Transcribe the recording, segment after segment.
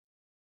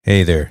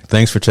Hey there.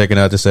 Thanks for checking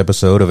out this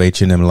episode of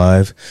H&M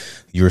Live.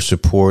 Your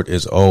support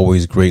is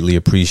always greatly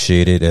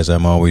appreciated, as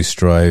I'm always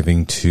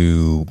striving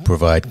to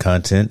provide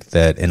content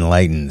that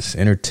enlightens,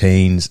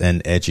 entertains,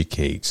 and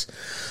educates.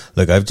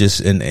 Look, I've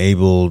just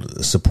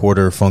enabled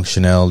supporter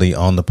functionality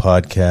on the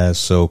podcast,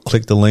 so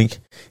click the link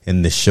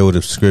in the show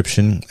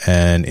description,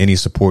 and any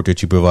support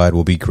that you provide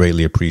will be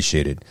greatly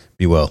appreciated.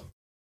 Be well.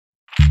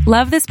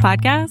 Love this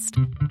podcast?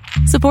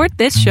 Support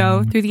this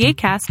show through the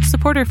Acast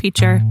supporter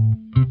feature.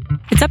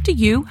 It's up to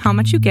you how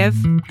much you give,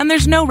 and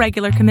there's no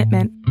regular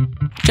commitment.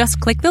 Just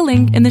click the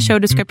link in the show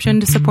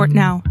description to support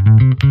now.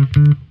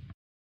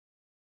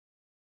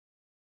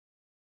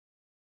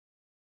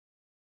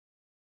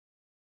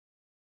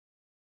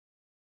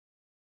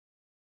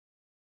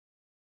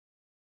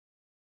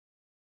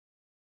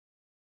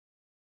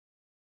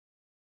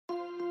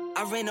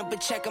 I ran up a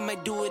check, I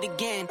might do it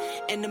again.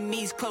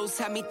 Enemies close,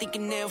 had me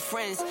thinking they're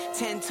friends.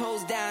 10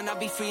 toes down, I'll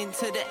be free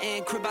until the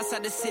end. Crib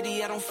outside the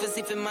city, I don't feel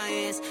safe in my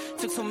hands.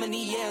 Took so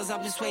many years,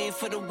 I'm just waiting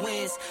for the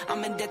wins.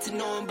 I'm in debt to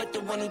no one but the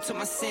one who took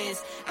my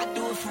sins. I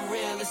do it for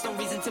real, there's no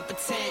reason to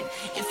pretend.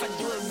 If I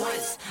do it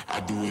once,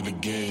 I do it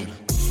again.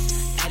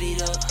 Add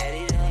it up,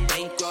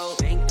 bankroll,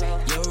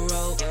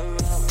 euro,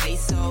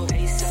 peso,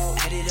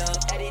 add it up.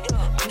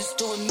 I'm just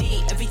doing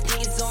me, everything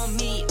is on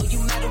me. Oh, you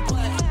matter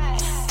what?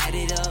 Add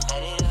it up.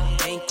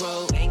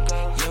 Bankroll,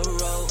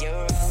 euro,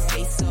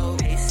 peso,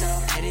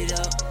 add it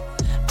up.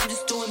 I'm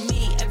just doing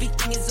me,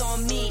 everything is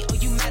on me. Oh,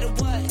 you matter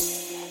what?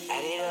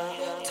 Add it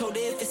up. Told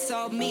her if it's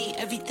all me,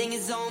 everything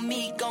is on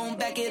me. Gon'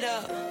 back it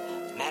up.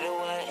 Matter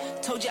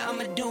what? Told you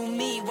I'ma do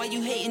me. Why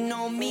you hating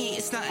on me?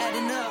 It's not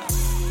adding up.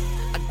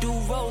 I do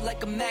roll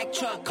like a Mack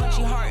truck.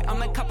 Country heart, I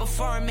might cop a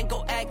farm and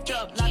go act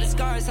up. Lot of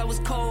scars, I was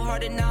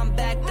cold-hearted, now I'm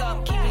back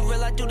up. Keep it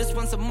real, I do this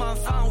once a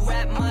month, I don't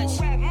rap much.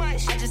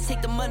 I just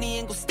take the money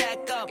and go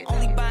stack up.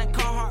 Only buying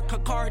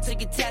car to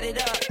get tatted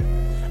up.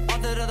 All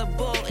that other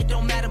bull, it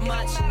don't matter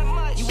much.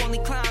 You only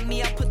climb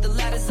me, I put the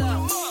ladders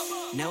up.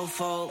 No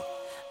fault,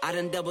 I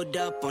done doubled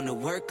up on the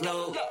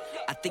workload.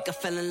 I think I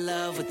fell in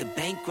love with the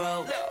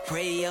bankroll.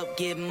 Pray up,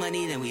 get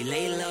money, then we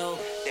lay low.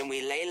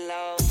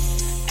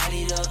 Add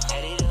it up,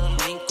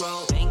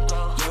 bankroll,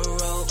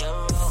 euro,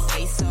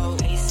 peso,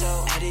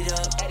 add it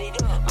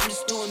up. I'm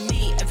just doing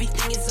me,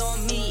 everything is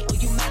on me. Oh,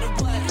 you matter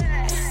what?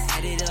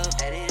 Add it up,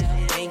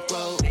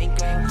 bankroll.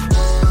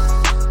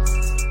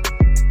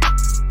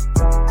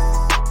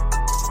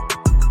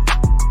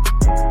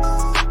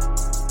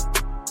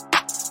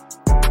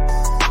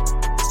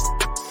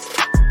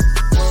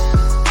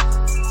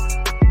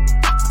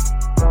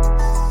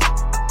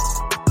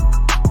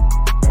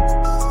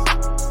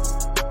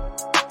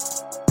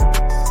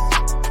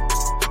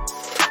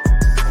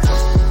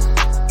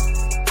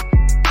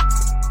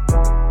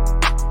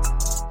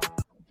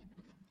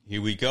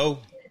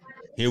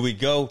 Here we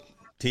go.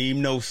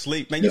 Team No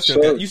Sleep. Man, you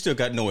still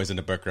got noise in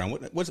the background.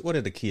 What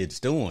are the kids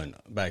doing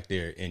back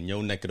there in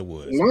your neck of the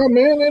woods? No,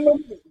 man, ain't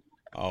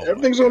no,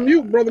 everything's on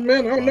mute, brother,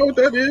 man. I don't know what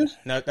that is.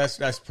 Now,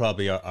 that's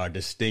probably our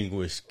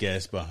distinguished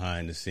guest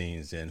behind the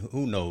scenes, and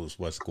who knows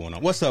what's going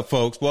on. What's up,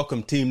 folks?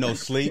 Welcome, Team No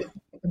Sleep,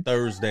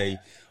 Thursday,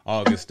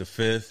 August the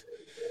 5th.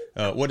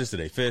 What is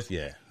today? 5th?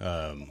 Yeah.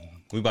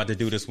 We about to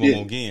do this one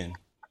again.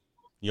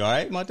 You all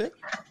right, Monte?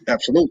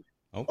 Absolutely.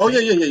 Okay. Oh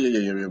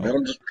yeah,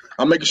 man.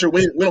 I'm making sure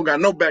we don't got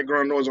no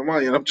background noise on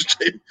my end. I'm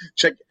just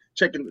checking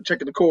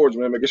the chords,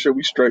 man, making sure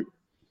we straight.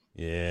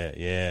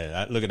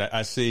 Yeah. Look at that.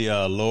 I see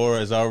Laura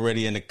is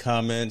already in the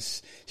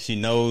comments. She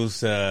knows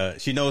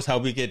how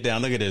we get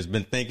down. Look at this.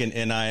 Been thinking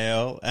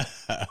NIL.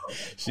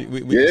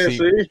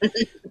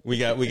 we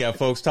got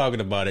folks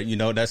talking about it. You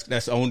know,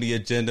 that's on the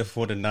agenda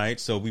for tonight.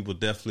 So we will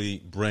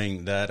definitely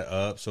bring that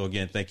up. So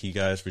again, thank you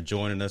guys for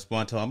joining us.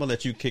 Montel, I'm gonna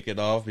let you kick it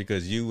off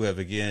because you have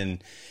again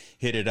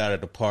hit it out of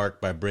the park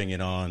by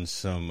bringing on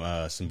some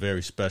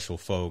very special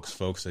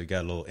folks that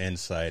got a little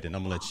insight, and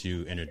I'm gonna let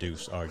you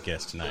introduce our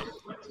guest tonight.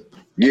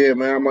 Yeah,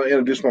 man, I'm gonna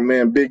introduce my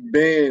man Big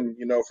Ben.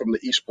 You know, from the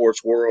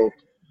eSports world,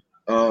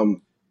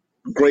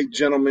 great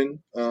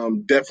gentleman.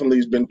 Definitely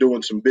has been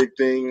doing some big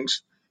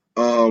things.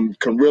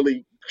 Can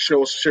really share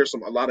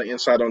a lot of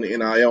insight on the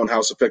NIL and how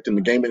it's affecting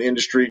the gaming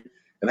industry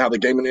and how the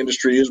gaming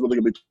industry is really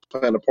gonna be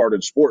playing a part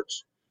in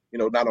sports. You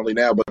know, not only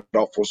now, but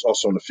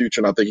also in the future.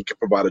 And I think he can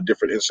provide a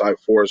different insight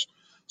for us.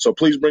 So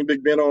please bring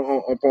Big Ben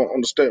on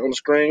the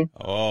screen.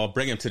 Oh,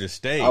 bring him to the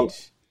stage.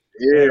 What's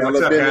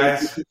up,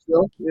 guys?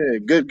 Yeah,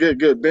 good.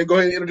 Ben, go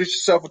ahead and introduce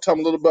yourself and tell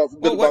me a little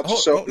about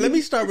yourself. Let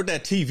me start with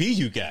that TV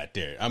you got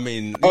there. I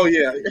mean,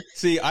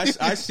 See, I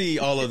see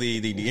all of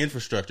the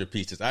infrastructure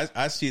pieces.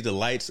 I see the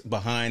lights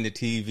behind the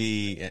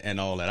TV and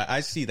all that. I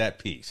see that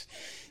piece.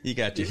 You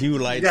got your hue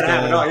lights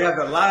going. You have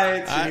the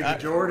lights, you have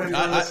the Jordan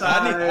on the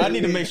side. I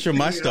need to make sure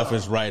my stuff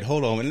is right.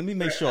 Hold on. Let me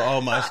make sure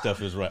all my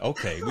stuff is right.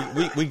 Okay,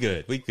 we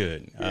good. We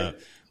good.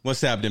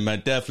 What's happening,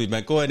 man? Definitely,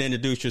 man. Go ahead and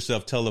introduce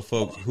yourself. Tell the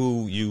folks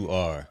who you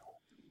are.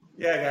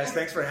 Yeah, guys,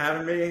 thanks for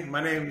having me.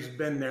 My name's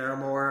Ben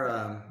Naramore.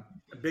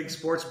 A big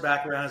sports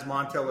background, as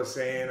Montel was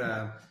saying.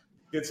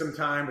 Did some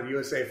time with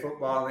USA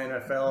Football and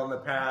NFL in the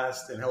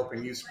past and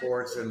helping youth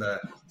sports in the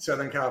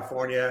Southern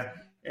California.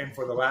 And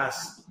for the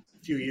last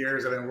few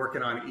years, I've been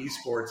working on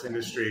eSports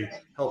industry,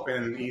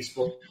 helping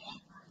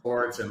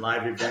eSports and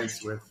live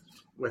events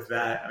with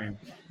that. I mean,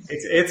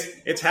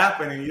 it's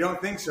happening. You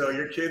don't think so?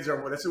 Your kids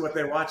are. This is what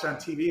they watch on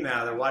TV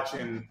now. They're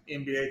watching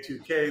NBA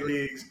 2K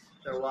leagues.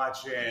 They're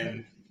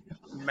watching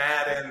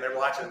Madden. They're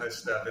watching this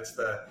stuff. It's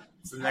the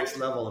next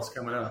level that's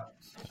coming up.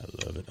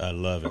 I love it. I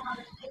love it.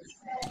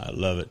 I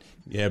love it.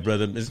 Yeah,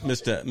 brother,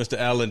 Mr.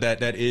 Allen,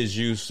 that is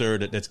you, sir.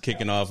 That's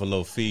kicking off a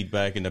little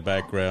feedback in the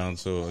background.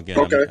 So again,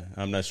 okay.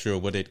 I'm not sure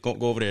what they go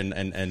over there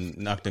and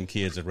knock them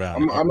kids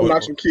around. I'm gonna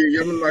knock some kids.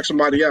 I'm gonna knock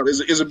somebody out.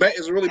 Is it bad?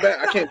 Is it really bad?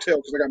 I can't tell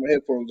because I got my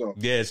headphones on.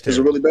 Yeah, it's terrible. Is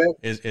it really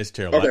bad? It's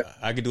terrible. Okay.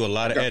 I could do a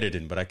lot of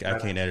editing, but I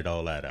can't edit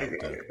all that out.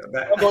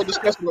 I'm gonna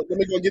discuss. Let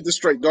me go get this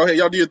straight. Go ahead,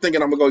 y'all do your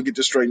thinking. I'm gonna go get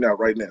this straight now,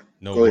 right now.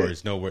 No go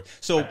worries, ahead. no worries.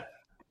 So.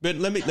 But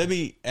let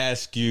me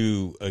ask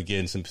you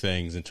again some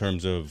things in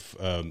terms of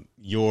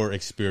your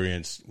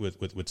experience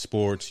with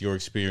sports, your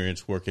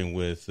experience working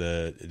with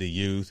the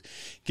youth.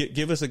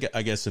 Give us,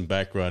 I guess, some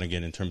background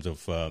again in terms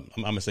of I'm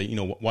gonna say,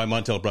 why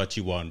Montel brought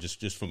you on,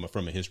 just from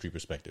a history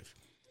perspective.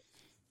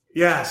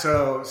 Yeah,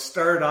 so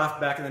started off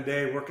back in the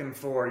day working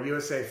for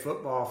USA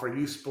Football for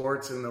youth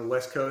sports in the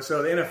West Coast.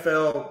 So the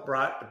NFL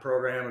brought the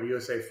program of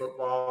USA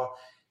Football.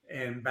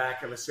 And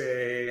back, let's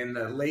say, in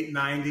the late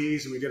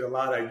 90s, we did a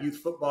lot of youth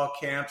football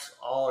camps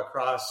all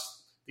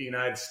across the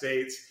United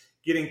States,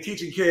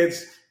 teaching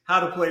kids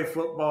how to play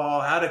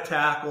football, how to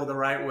tackle the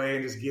right way,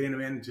 and just getting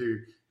them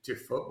into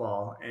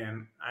football.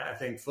 And I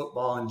think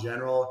football in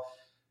general,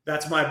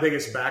 that's my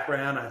biggest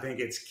background. I think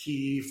it's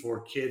key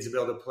for kids to be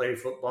able to play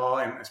football,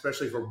 and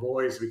especially for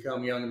boys to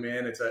become young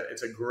men. It's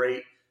a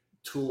great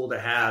tool to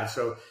have.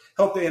 So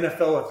helped the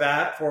NFL with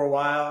that for a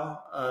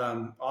while.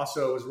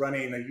 Also was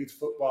running a youth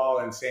football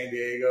in San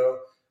Diego,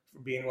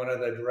 being one of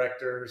the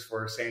directors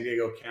for San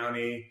Diego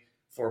County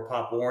for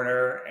Pop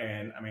Warner.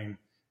 And I mean,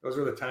 those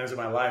were the times of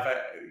my life.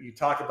 You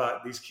talk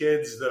about these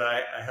kids that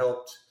I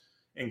helped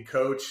and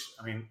coach.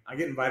 I mean, I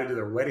get invited to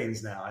their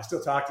weddings now. I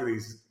still talk to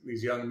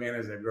these young men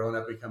as they've grown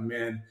up, become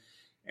men.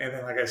 And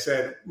then, like I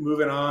said,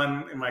 moving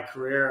on in my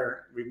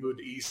career, we moved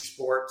to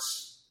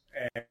eSports,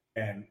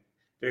 and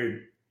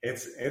dude,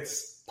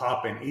 it's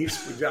popping.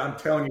 I'm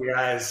telling you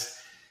guys,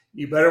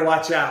 you better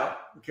watch out,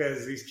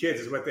 because these kids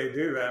is what they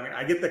do. I mean,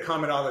 I get the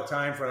comment all the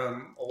time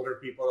from older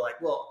people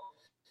like, well,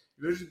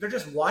 they're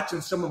just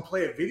watching someone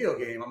play a video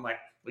game. I'm like,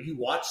 well, you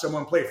watch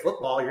someone play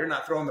football, you're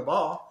not throwing the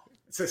ball.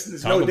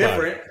 It's no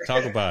different.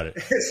 Talk about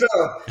it. So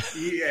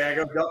yeah, I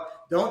go,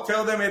 don't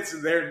tell them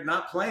they're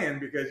not playing,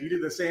 because you do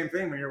the same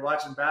thing when you're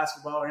watching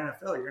basketball or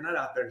NFL. You're not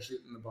out there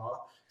shooting the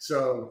ball.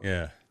 So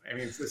yeah. I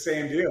mean, it's the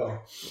same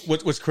deal.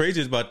 What's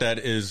crazy about that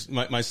is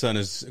my son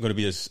is going to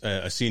be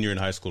a senior in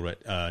high school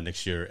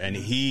next year, and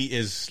he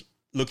is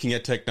looking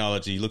at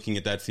technology, looking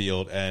at that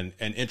field, and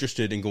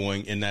interested in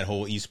going in that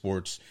whole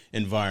esports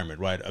environment,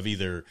 right? Of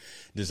either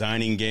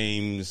designing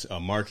games,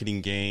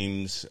 marketing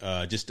games,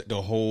 just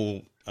the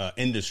whole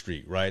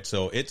industry, right?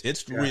 So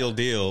it's the real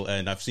deal,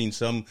 and I've seen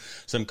some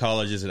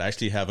colleges that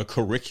actually have a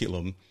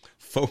curriculum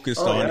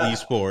focused on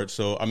esports.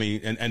 So I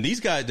mean, and these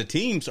guys, the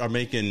teams are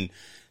making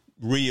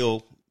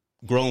real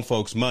grown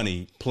folks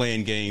money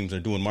playing games or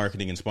doing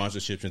marketing and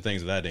sponsorships and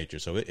things of that nature.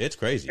 So it's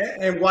crazy.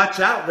 And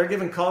watch out. They're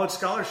giving college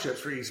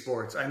scholarships for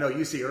esports. I know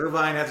UC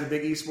Irvine has a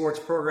big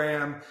esports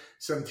program.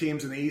 Some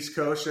teams in the East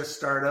Coast just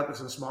started up in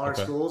some smaller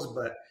schools,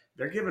 but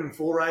they're giving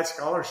full ride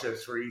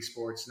scholarships for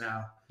esports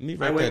now.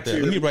 Let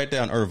me write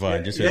down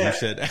Irvine, just as you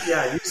said.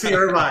 Yeah, UC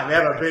Irvine. They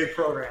have a big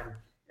program.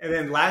 And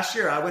then last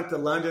year, I went to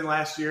London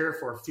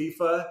for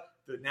FIFA,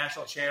 the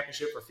national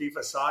championship for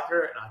FIFA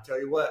soccer. And I'll tell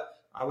you what,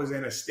 I was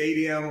in a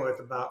stadium with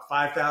about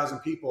 5,000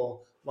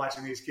 people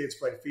watching these kids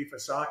play FIFA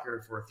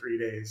soccer for 3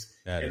 days.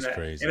 That is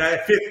crazy. And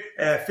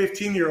a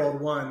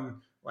 15-year-old won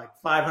like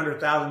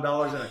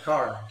 $500,000 in a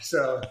car.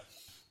 So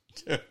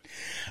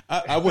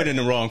I went in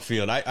the wrong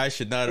field. I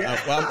should not.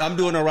 I'm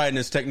doing all right in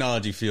this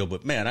technology field,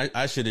 but man,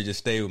 I should have just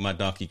stayed with my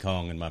Donkey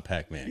Kong and my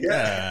Pac-Man.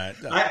 Yeah.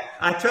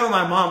 I tell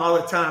my mom all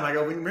the time, I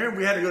go, remember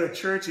we had to go to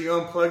church and you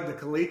unplugged the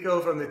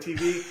Coleco from the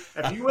TV?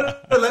 If you would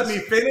have let me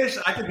finish,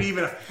 I could be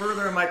even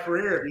further in my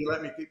career if you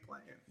let me keep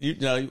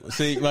playing.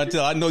 See,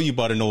 Montel, I know you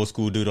bought an old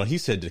school dude on. He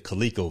said the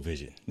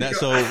ColecoVision.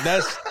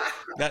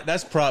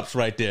 That's props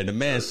right there. The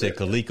man said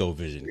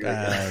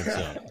ColecoVision.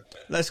 So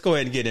let's go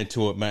ahead and get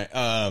into it,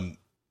 man.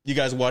 You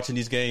guys watching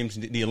these games?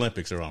 The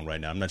Olympics are on right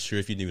now. I'm not sure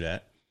if you knew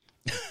that,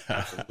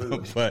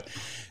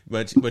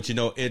 but you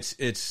know,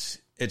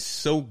 it's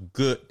so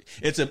good.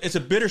 It's a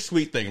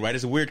bittersweet thing, right?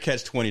 It's a weird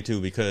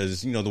catch-22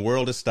 because, you know, the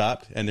world has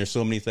stopped and there's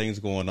so many things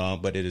going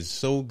on, but it is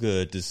so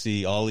good to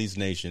see all these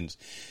nations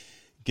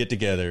get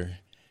together,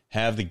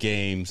 have the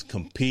games,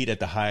 compete at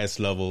the highest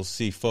levels,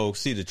 see folks,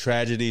 see the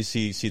tragedy,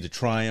 see the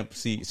triumph,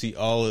 see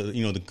all of,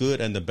 you know, the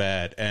good and the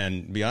bad.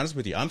 And to be honest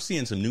with you, I'm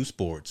seeing some new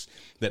sports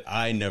that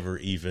I never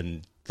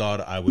even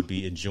thought I would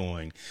be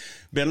enjoying.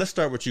 Ben, let's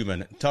start with you,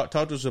 man. Talk to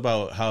us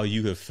about how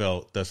you have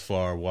felt thus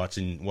far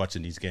watching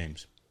these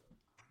games.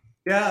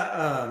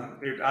 Yeah,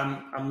 dude,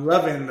 I'm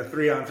loving the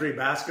 3-on-3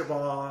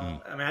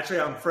 basketball.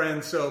 I'm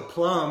friends. So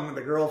Plum,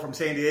 the girl from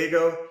San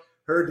Diego,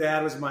 her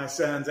dad was my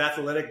son's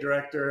athletic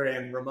director,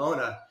 and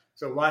Ramona.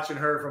 So watching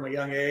her from a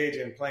young age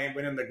and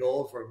winning the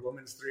gold for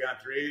women's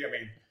 3-on-3. I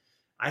mean,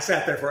 I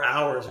sat there for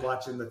hours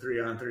watching the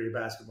 3-on-3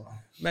 basketball.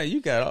 Man,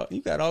 you got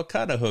all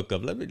kind of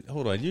hookup. Let me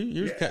hold on.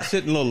 You're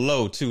sitting a little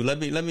low too. Let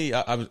me.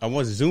 I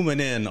was zooming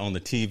in on the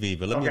TV,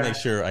 but let me make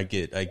sure I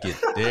get.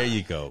 There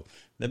you go.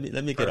 Let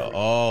me get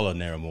all of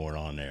Naramore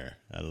on there.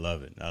 I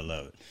love it.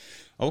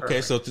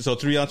 Okay, so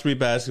 3-on-3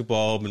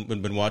 basketball.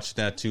 Been watching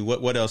that too.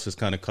 What else has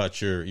kind of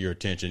caught your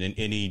attention? In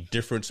any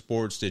different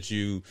sports that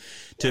you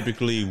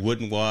typically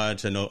wouldn't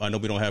watch? I know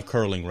we don't have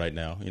curling right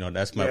now. You know,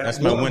 that's my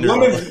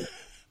winter.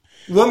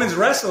 Women's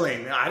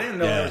wrestling. I didn't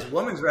know there was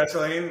women's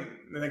wrestling.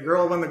 And the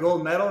girl won the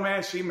gold medal,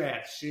 man.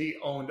 She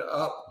owned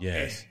up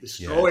and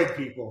destroyed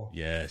people.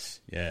 Yes.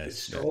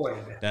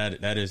 Destroyed.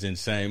 That is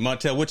insane.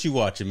 Montel, what you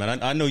watching,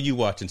 man? I know you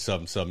watching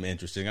something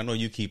interesting. I know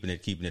you keeping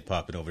it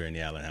popping over in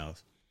the Allen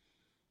house.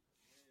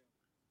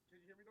 Can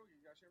you hear me though?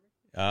 You guys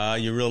hear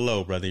me? You're real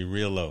low, brother. You're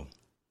real low.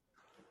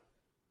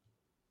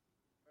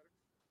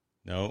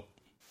 No.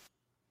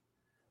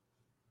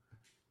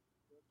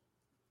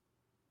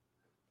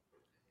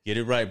 Get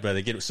it right,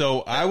 brother.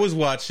 So I was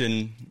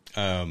watching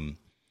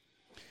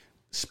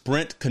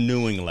sprint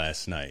canoeing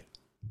last night.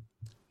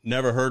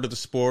 Never heard of the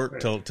sport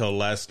till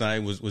last night.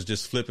 Was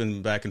just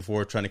flipping back and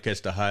forth trying to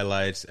catch the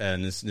highlights.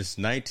 And this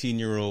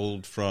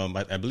 19-year-old from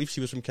I believe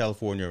she was from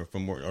California,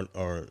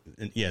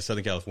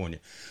 Southern California,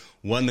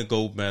 won the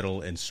gold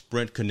medal in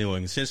sprint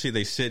canoeing. Essentially,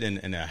 they sit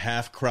in a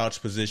half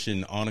crouch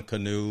position on a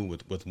canoe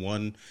with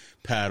one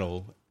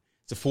paddle.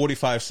 It's a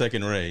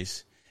 45-second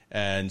race,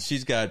 and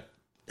she's got.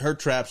 Her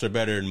traps are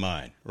better than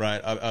mine, right?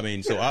 I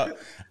mean, so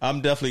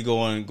I'm definitely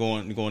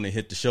going to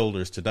hit the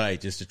shoulders tonight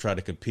just to try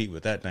to compete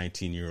with that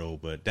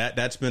 19-year-old. But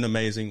that's been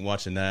amazing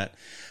watching that.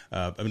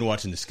 I've been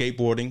watching the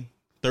skateboarding.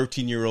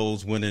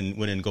 13-year-olds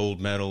winning gold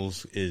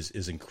medals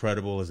is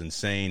incredible, is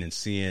insane, and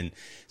seeing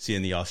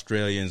the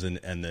Australians and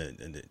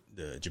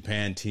the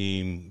Japan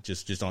team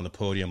just on the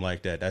podium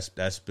like that.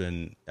 That's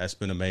been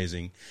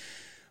amazing.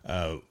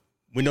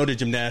 We know the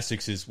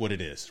gymnastics is what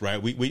it is,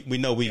 right? We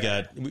know we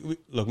know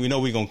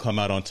we're going to come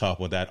out on top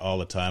with that all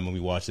the time when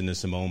we watching the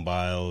Simone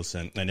Biles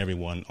and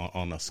everyone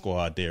on the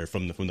squad there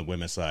from the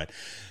women's side.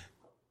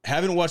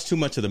 Haven't watched too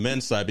much of the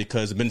men's side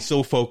because I've been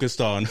so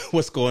focused on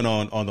what's going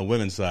on the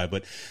women's side.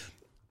 But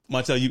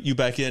Montel, you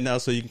back in now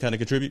so you can kind of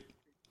contribute?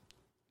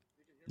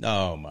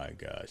 Oh my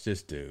gosh,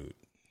 this dude.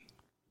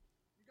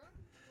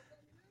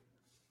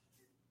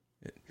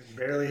 I can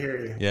barely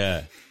hear you.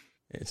 Yeah.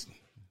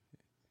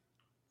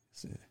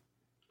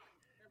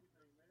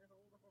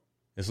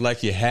 It's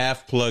like you're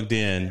half plugged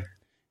in.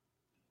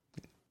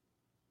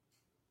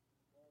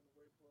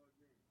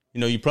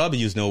 You know, you probably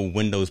use no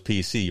Windows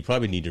PC. You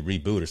probably need to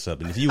reboot or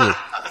something. If you were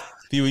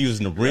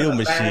using a real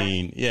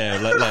machine,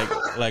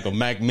 like a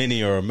Mac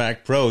Mini or a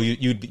Mac Pro,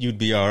 you'd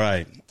be all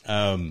right.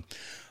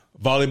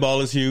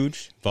 Volleyball is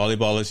huge.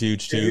 Volleyball is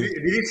huge too.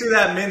 Did you see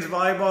that men's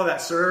volleyball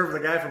that serve the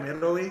guy from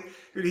Italy?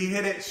 Dude, he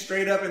hit it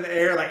straight up in the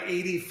air, like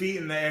 80 feet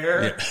in the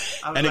air.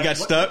 Yeah. And it got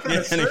stuck.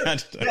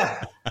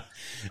 Yeah.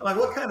 I'm like,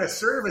 what kind of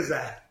serve is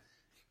that?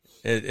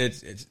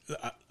 It's.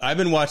 I've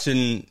been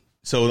watching.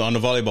 So on the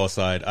volleyball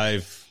side,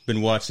 I've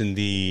been watching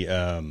the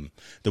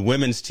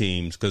women's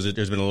teams because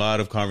there's been a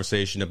lot of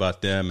conversation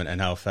about them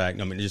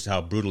and just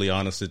how brutally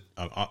honest,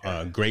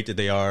 great that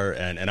they are,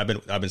 and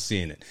I've been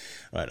seeing it.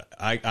 Right.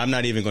 I'm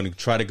not even going to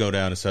try to go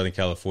down to Southern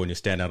California,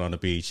 stand out on the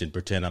beach, and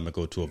pretend I'm going to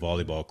go to a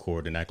volleyball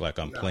court and act like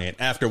I'm playing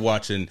after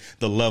watching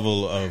the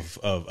level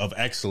of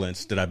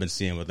excellence that I've been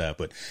seeing with that.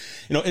 But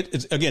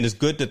it's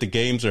good that the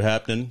games are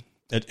happening.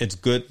 It's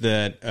good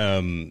that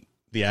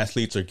the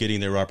athletes are getting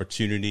their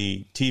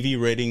opportunity.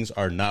 TV ratings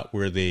are not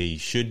where they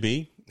should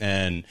be.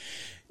 And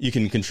you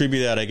can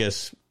contribute that, I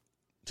guess,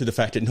 to the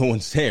fact that no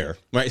one's there,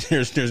 right?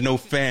 There's no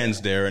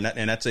fans there. And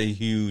that's a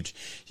huge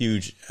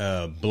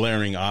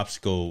blaring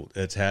obstacle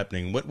that's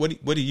happening. What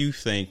do you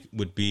think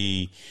would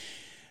be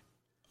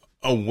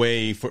a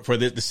way for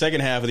the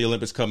second half of the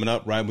Olympics coming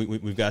up, right?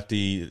 We've got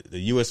the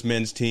U.S.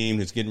 men's team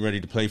that's getting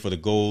ready to play for the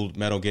gold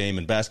medal game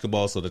in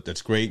basketball. So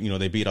that's great.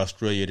 They beat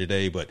Australia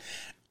today, but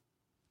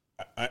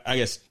I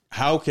guess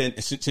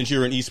since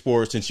you're in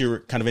eSports, since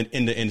you're kind of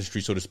in the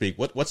industry, so to speak,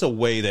 what's a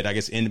way that I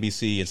guess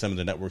NBC and some of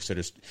the networks that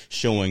are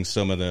showing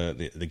some of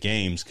the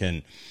games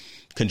can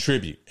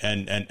contribute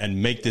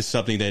and make this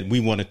something that we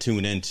want to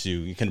tune into?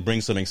 You can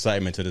bring some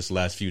excitement to this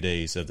last few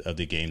days of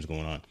the games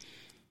going on.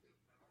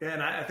 Yeah,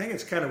 and I think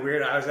it's kind of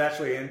weird. I was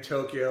actually in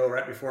Tokyo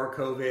right before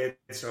COVID,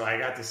 so I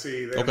got to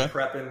see them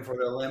prepping for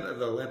the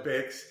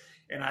Olympics,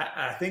 and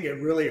I think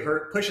it really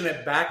hurt. Pushing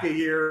it back a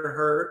year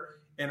hurt.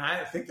 And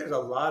I think there's a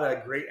lot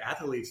of great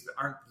athletes that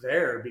aren't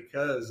there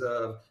because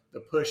of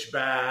the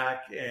pushback.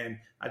 And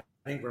I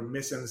think we're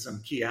missing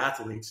some key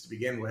athletes to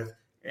begin with.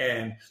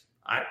 And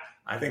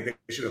I think they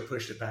should have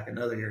pushed it back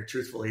another year,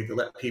 truthfully, to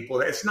let people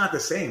 – it's not the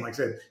same. Like I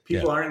said,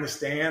 people aren't in the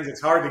stands.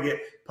 It's hard to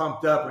get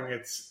pumped up when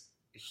it's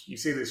you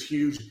see this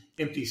huge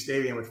empty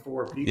stadium with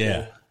 4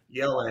 people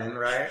yelling,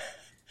 right?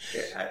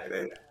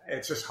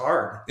 It's just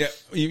hard. Yeah,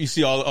 you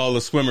see all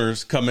the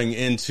swimmers coming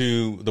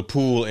into the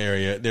pool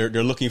area. They're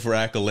looking for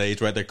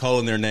accolades, right? They're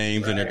calling their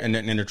names, right. and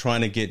they're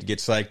trying to get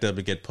psyched up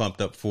and get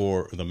pumped up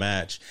for the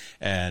match,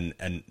 and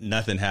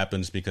nothing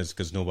happens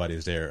because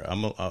nobody's there.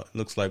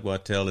 Looks like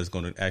Wattel is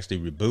going to actually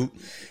reboot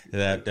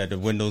that the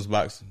Windows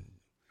box.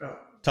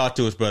 Talk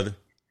to us, brother.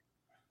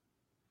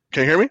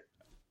 Can you hear me?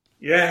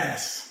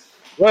 Yes.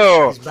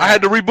 Well, I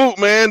had to reboot,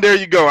 man. There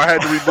you go. I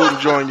had to reboot and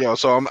join y'all,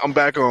 so I'm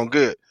back on.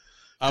 Good.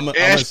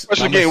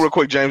 Question again, real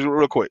quick, James.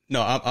 Real quick.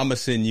 No, I'm gonna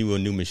send you a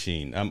new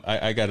machine.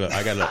 I got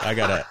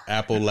a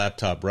Apple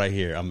laptop right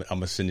here. I'm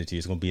gonna send it to you.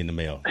 It's gonna be in the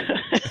mail.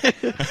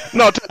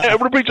 No,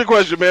 repeat your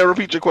question, man.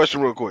 Repeat your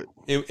question, real quick.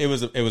 It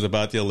was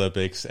about the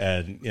Olympics,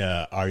 and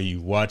are you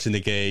watching the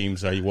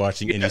games? Are you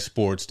watching any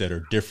sports that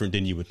are different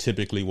than you would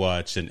typically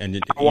watch? And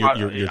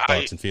your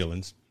thoughts and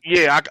feelings.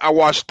 Yeah, I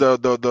watched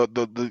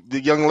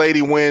the young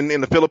lady win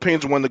in the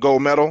Philippines, win the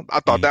gold medal.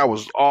 I thought that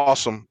was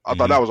awesome. I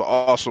thought that was an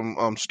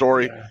awesome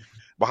story. Yeah.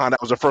 Behind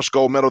that was the first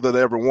gold medal that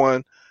they ever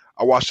won.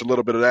 I watched a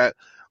little bit of that.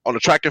 On the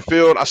track and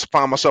field, I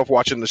found myself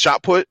watching the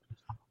shot put,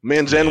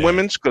 men's and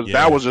women's, because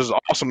that was just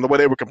awesome, the way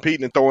they were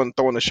competing and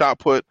throwing the shot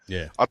put.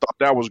 Yeah. I thought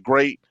that was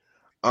great.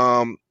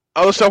 Other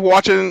stuff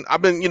watching,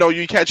 I've been,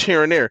 you catch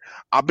here and there.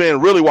 I've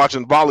been really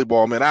watching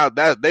volleyball,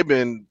 man. They've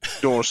been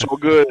doing so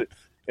good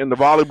in the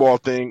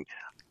volleyball thing.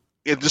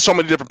 It's just so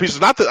many different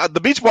pieces. Not the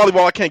beach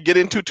volleyball I can't get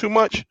into too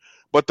much.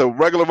 But the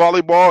regular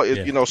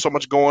volleyball, so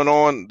much going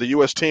on. The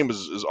U.S. team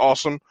is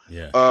awesome,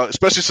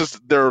 especially since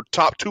their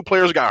top 2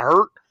 players got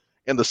hurt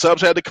and the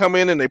subs had to come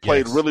in and they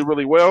played really,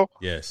 really well.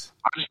 Yes.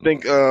 I just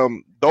think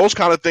those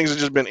kind of things have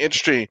just been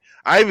interesting.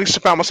 I even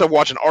found myself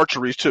watching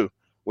archery too,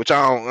 which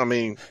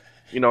the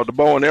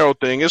bow and arrow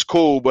thing is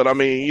cool, but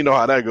you know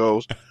how that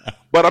goes.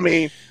 But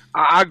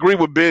I agree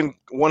with Ben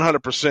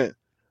 100%.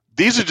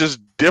 These are just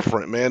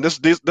different, man. This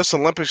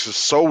Olympics is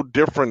so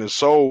different and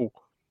so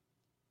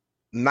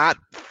not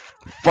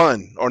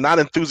fun or not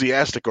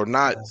enthusiastic or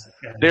not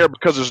there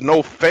because there's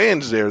no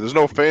fans there. There's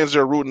no fans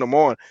there rooting them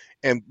on.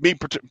 And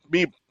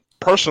me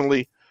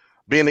personally,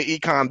 being an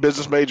econ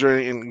business major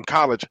in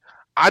college,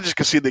 I just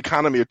can see the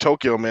economy of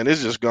Tokyo, man.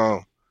 It's just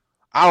gone.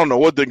 I don't know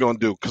what they're going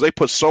to do because they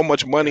put so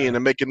much money into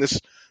making this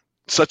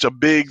such a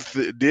big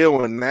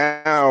deal, and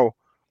now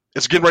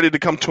it's getting ready to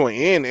come to an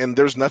end, and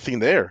there's nothing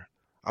there.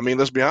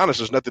 Let's be honest,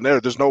 there's nothing there.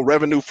 There's no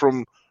revenue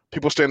from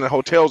people staying in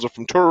hotels or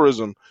from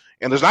tourism,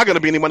 and there's not going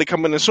to be any money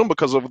coming in soon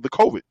because of the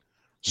COVID.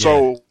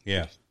 So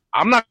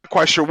I'm not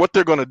quite sure what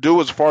they're going to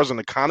do as far as an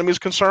economy is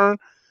concerned,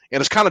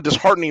 and it's kind of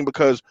disheartening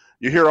because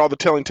you hear all the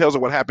telling tales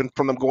of what happened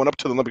from them going up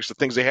to the Olympics, the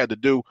things they had to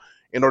do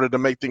in order to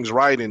make things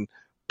right, and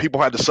people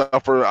had to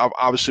suffer,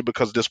 obviously,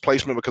 because of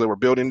displacement, because they were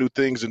building new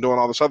things and doing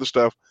all this other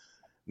stuff.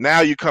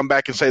 Now you come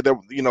back and say that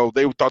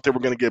they thought they were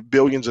going to get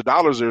billions of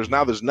dollars.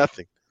 Now there's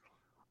nothing.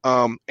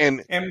 And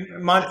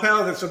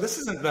Montel, so this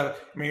isn't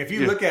if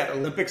you look at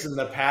Olympics in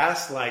the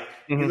past, like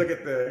you look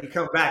at you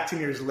come back 10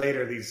 years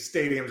later, these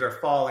stadiums are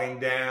falling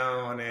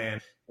down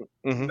and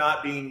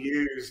not being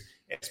used,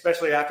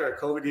 especially after a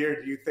COVID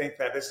year. Do you think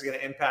that this is going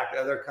to impact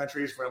other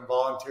countries from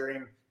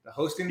volunteering to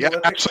hosting the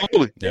Olympics?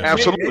 Absolutely.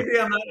 Absolutely. Maybe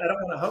I don't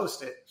want to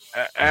host it.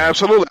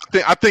 Absolutely.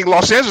 I think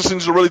Los Angeles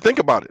needs to really think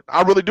about it.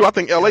 I really do. I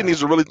think LA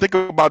needs to really think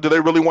about, do they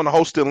really want to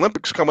host the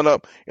Olympics coming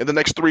up in the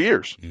next 3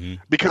 years?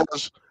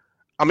 Because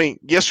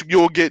yes,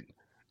 you'll get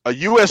a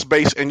U.S.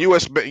 base, and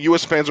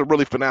U.S. fans are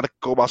really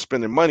fanatical about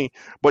spending money,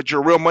 but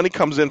your real money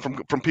comes in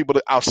from people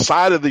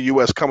outside of the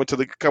U.S. coming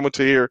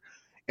to here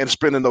and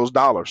spending those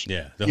dollars.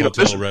 Yeah, the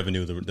hotel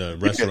revenue, the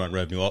restaurant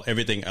revenue,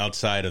 everything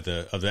outside of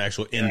the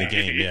actual in the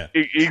game. Yeah,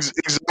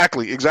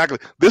 exactly.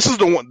 This is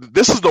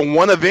the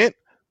one event,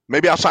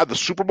 maybe outside the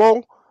Super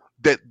Bowl,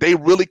 that they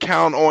really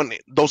count on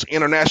those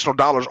international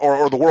dollars,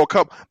 or the World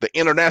Cup, the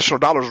international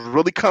dollars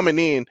really coming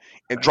in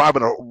and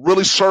driving a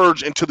really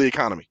surge into the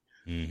economy.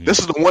 This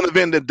is the one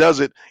event that does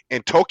it,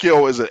 and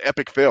Tokyo is an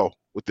epic fail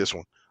with this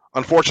one,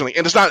 unfortunately.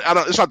 And it's not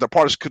the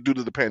part could due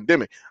to the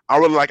pandemic. I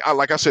really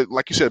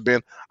like you said,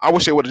 Ben, I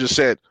wish they would have just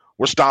said,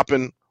 we're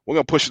stopping, we're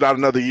going to push it out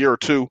another year or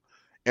two,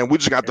 and we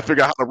just got to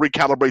figure out how to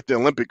recalibrate the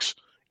Olympics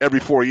every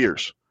 4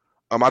 years.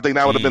 I think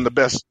that would have been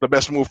the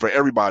best move for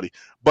everybody.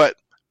 But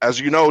as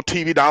you know,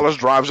 TV dollars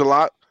drives a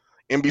lot.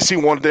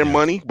 NBC wanted their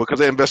money because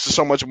they invested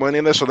so much money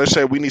in this, so they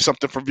said we need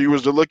something for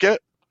viewers to look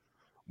at.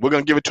 We're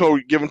gonna give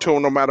them to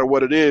them no matter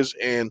what it is,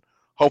 and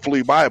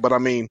hopefully buy it. But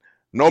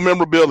no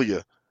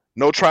memorabilia,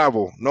 no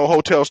travel, no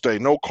hotel stay,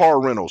 no car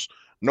rentals,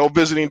 no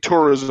visiting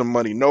tourism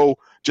money, no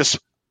just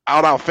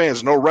out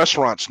fans, no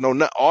restaurants,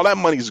 all that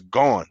money's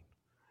gone,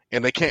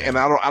 and they can't. And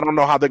I don't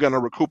know how they're gonna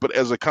recoup it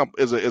as a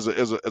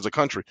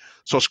country.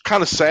 So it's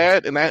kind of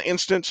sad in that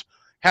instance.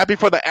 Happy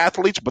for the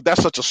athletes, but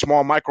that's such a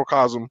small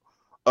microcosm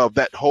of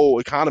that whole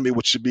economy,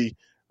 which should be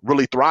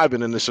really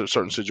thriving in this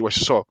certain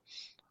situation. So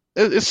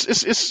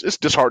it's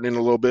disheartening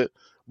a little bit.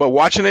 But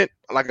watching it,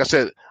 like I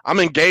said, I'm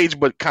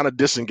engaged but kind of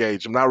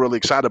disengaged. I'm not really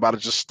excited about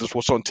it. Just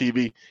what's on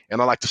TV, and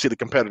I like to see the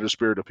competitive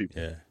spirit of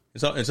people. Yeah.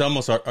 It's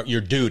almost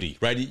your duty,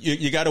 right?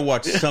 You got to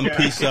watch some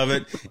piece of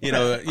it. You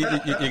know,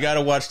 you got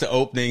to watch the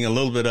opening, a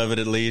little bit of it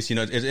at least. You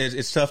know,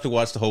 it's tough to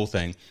watch the whole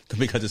thing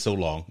because it's so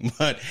long.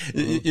 But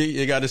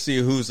you got to see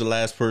who's the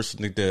last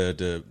person,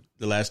 the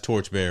last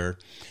torchbearer.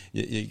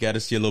 You got to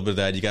see a little bit of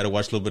that. You got to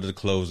watch a little bit of the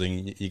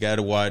closing. You got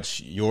to watch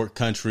your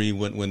country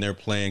when they're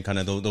playing kind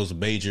of those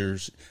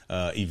majors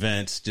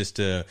events, just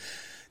to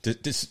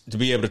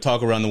be able to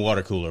talk around the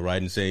water cooler,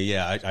 right, and say,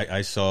 yeah,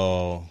 I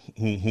saw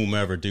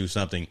whomever do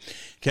something.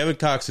 Kevin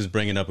Cox is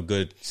bringing up a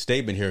good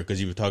statement here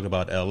because you were talking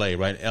about L.A.,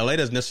 right? L.A.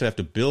 doesn't necessarily have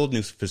to build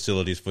new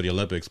facilities for the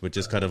Olympics, but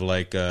just kind of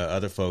like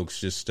other folks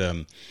just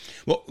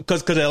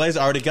because L.A.'s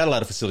already got a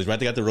lot of facilities, right?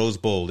 They got the Rose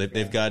Bowl.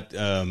 They've got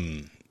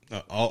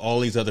all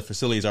these other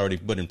facilities already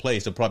put in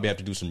place. They'll probably have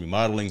to do some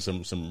remodeling,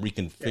 some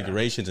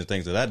reconfigurations and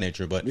things of that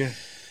nature, but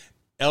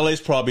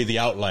LA's probably the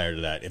outlier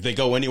to that. If they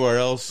go anywhere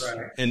else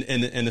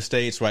in the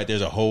States, right,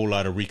 there's a whole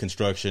lot of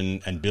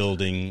reconstruction and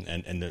building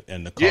and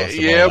the cost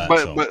of all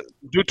that. But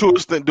due to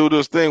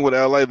his thing with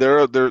LA,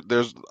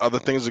 there's other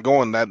things that go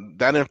on.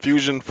 That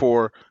infusion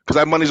because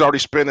that money's already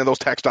spent and those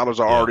tax dollars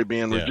are already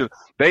being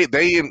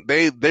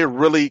they're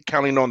really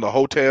counting on the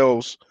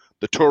hotels,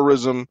 the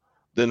tourism,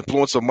 the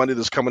influence of money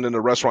that's coming in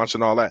the restaurants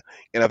and all that.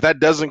 And if that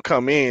doesn't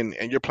come in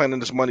and you're planning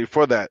this money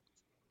for that,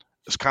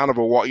 it's kind of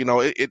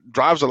it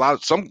drives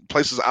some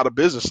places out of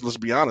business. Let's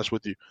be honest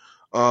with you.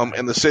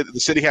 And the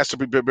city has to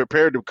be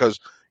prepared because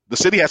the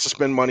city has to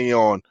spend money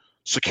on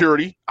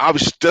security,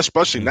 obviously,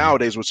 especially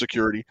nowadays with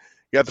security.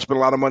 You have to spend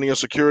a lot of money on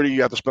security.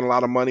 You have to spend a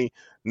lot of money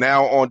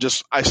now on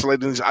just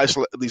isolating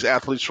these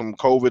athletes from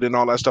COVID and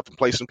all that stuff and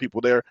placing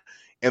people there.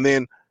 And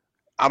then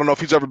I don't know if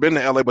he's ever been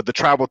to LA, but the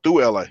travel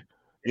through LA.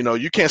 You know,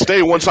 you can't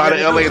stay on one side of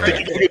LA and think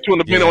you can get to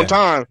an event on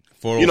time.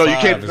 405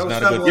 you can't. Is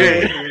not a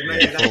good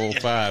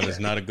 405 is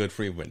not a good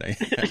freeway.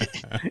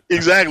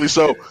 Exactly.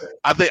 So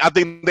I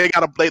think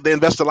they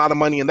invest a lot of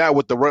money in that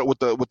with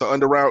the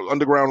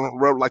underground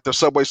rail, like their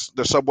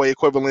subway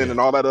equivalent and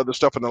all that other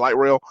stuff in the light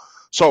rail.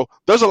 So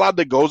there's a lot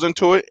that goes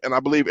into it, and I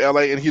believe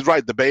LA, and he's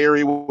right, the Bay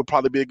Area would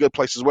probably be a good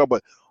place as well.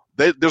 But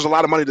there's a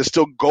lot of money that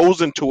still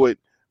goes into it.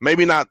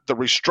 Maybe not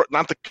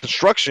the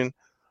construction,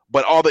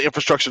 but all the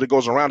infrastructure that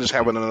goes around just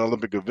having an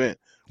Olympic event,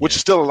 which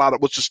is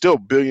still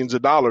billions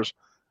of dollars.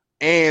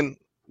 And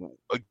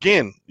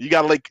again, you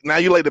got to now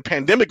you lay the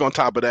pandemic on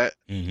top of that.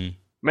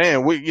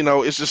 Man,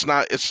 it's just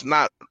it's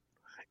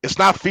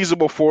not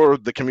feasible for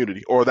the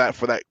community or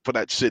for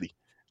that city.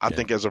 I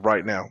think as of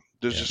right now,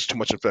 there's just too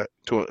much effect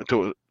too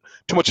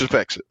much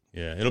affects it.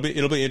 Yeah, it'll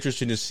be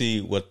interesting to see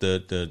what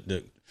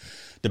the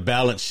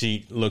balance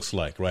sheet looks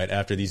like, right,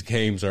 after these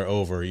games are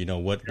over. You know,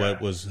 what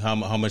was how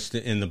much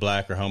in the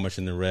black or how much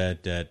in the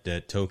red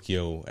that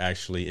Tokyo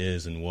actually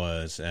is and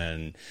was,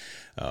 and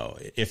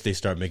if they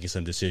start making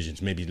some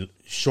decisions, maybe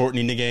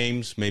shortening the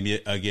games, maybe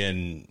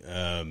again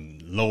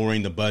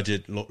lowering the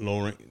budget,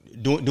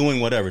 doing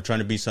whatever, trying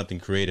to be something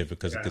creative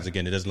because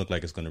again, it doesn't look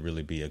like it's going to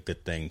really be a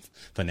good thing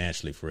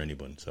financially for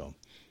anyone. So.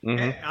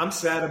 I'm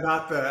sad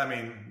about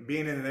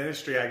being in the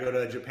industry. I go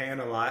to Japan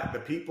a lot. The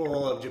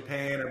people of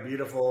Japan are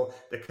beautiful.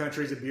 The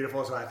countries are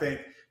beautiful. So I think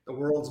the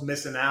world's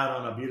missing out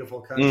on a beautiful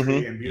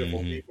country and beautiful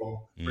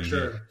people for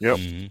sure. Yep.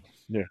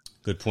 Yeah.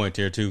 Good point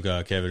there too,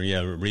 Kevin.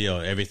 Yeah, Rio.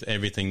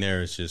 Everything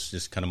there is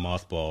just kind of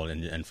mothballed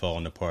and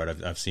falling apart.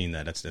 I've seen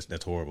that.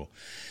 That's horrible.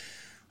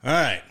 All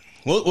right.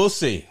 We'll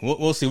see.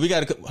 We'll see. We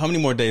got how many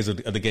more days of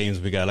the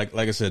games we got? Like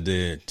I said,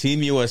 the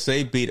Team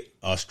USA beat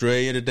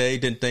Australia today.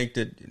 Didn't think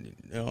that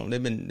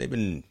they've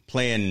been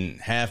playing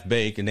half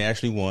baked and they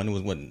actually won. It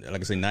was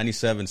like I say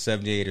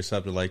 97-78 or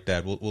something like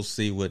that. We'll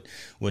see what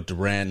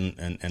Durant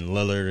and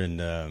Lillard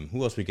and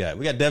who else we got?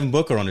 We got Devin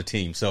Booker on the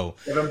team. So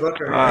Devin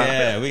Booker.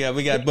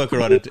 We got Booker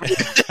on it.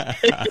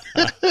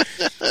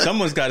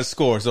 Someone's got to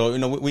score. So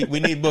we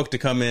need Book to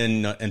come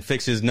in and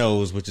fix his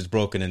nose, which is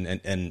broken,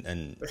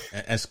 and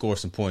score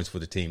some points for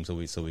the team so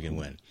we can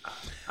win.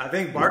 I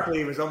think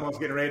Barkley was almost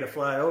getting ready to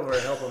fly over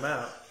and help him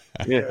out.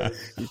 Yeah.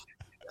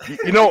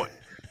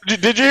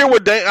 Did you hear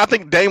what I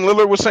think Dame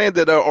Lillard was saying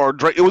that, or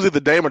it was either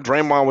Dame or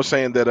Draymond was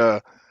saying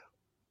that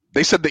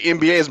they said the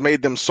NBA has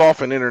made them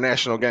soft in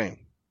international game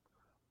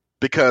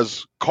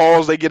because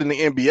calls they get in the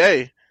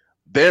NBA,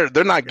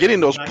 they're not getting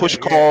those push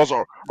calls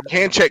or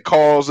hand check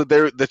calls that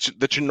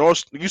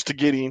you used to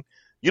getting.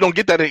 You don't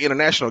get that in an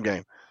international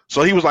game.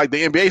 So he was like,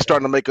 the NBA is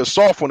starting to make us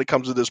soft when it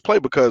comes to this play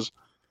because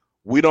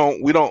we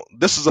don't.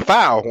 This is a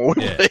foul when we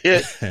play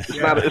it. It's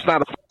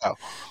not a foul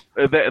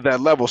at that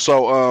level.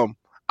 So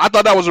I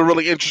thought that was a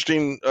really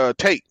interesting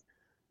take.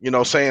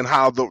 Saying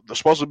how the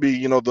supposed to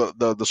be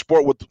the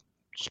sport with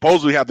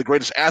supposedly have the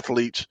greatest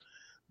athletes,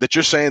 that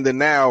you're saying that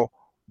now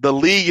the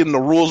league and the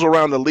rules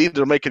around the league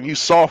are making you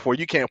soft where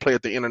you can't play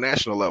at the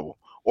international level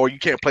or you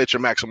can't play at your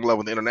maximum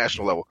level at the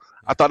international level.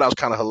 I thought that was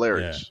kind of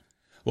hilarious. Yeah.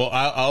 Well,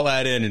 I'll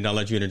add in, and I'll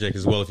let you interject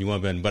as well if you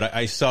want, Ben. But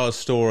I saw a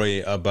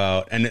story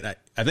about, and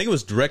I think it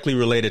was directly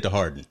related to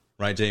Harden,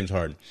 right? James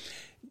Harden.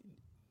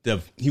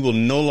 he will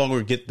no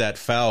longer get that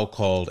foul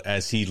called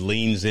as he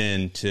leans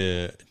in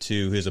to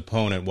his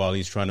opponent while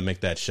he's trying to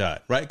make that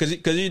shot, right? Because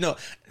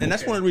and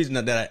that's one of the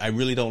reasons that I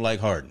really don't like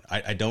Harden.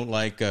 I don't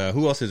like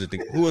who else is it?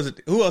 Who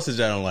else is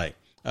that I don't like?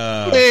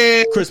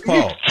 Chris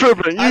Paul.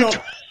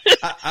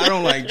 I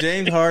don't like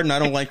James Harden. I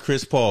don't like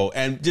Chris Paul,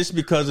 and just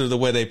because of the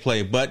way they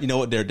play. But you know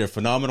what? They're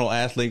phenomenal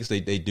athletes. They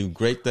do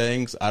great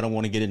things. I don't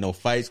want to get in no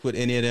fights with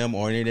any of them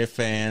or any of their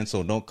fans,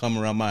 so don't come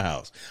around my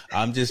house.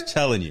 I'm just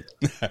telling you,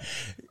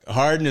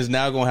 Harden is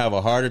now going to have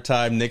a harder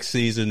time next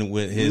season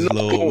with his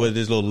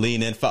little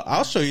lean in.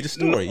 I'll show you the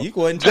story. You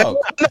go ahead and talk.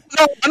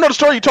 No, I know the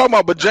story you're talking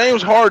about, but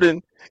James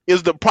Harden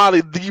is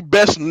probably the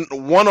best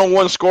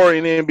one-on-one scorer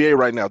in the NBA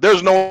right now.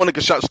 There's no one that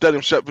can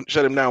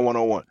shut him down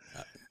one-on-one.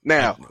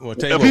 Now,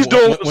 if he's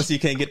doing once he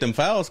can't get them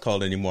fouls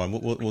called anymore,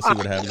 we'll see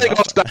what happens.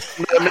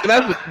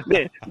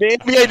 The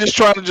NBA just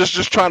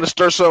trying to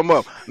stir something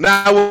up.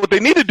 Now, what they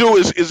need to do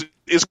is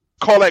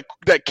call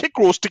that kick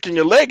rule sticking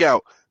your leg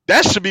out.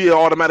 That should be an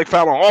automatic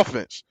foul on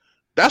offense.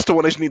 That's the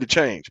one they need to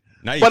change.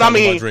 Now you're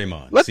talking about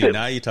Draymond.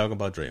 Now you're talking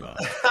about Draymond.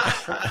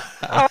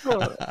 I'm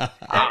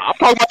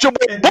talking about your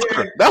boy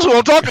Booker. That's what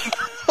I'm talking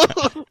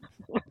about.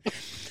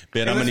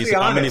 Ben, I'm gonna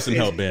need some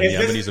help, Ben.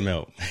 I'm gonna need some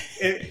help.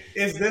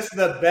 Is this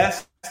the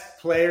best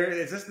player?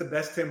 Is this the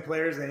best 10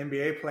 players in the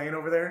NBA playing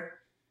over there?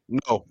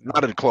 No,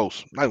 not even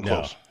close. Not even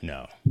close.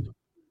 No.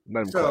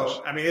 Not even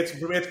close. I mean,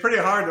 it's pretty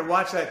hard to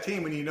watch that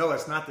team when you know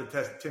it's not the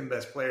 10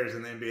 best players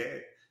in the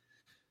NBA.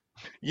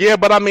 Yeah,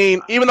 but I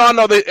mean, even though I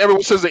know that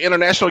everyone says the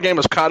international game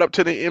is caught up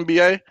to the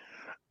NBA,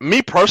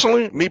 me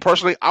personally,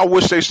 I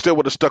wish they still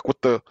would have stuck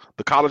with the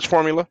college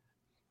formula.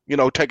 You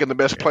know, taking the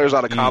best players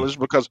out of college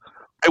because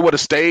they would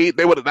have stayed.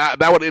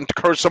 That would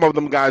encourage some of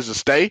them guys to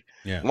stay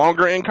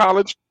longer in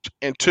college.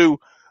 And two,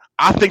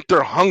 I think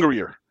they're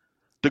hungrier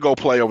to go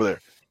play over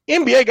there.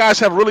 NBA guys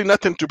have really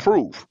nothing to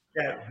prove.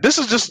 Yeah. This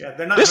is just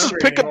they're not this is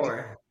pickup.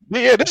 Anymore.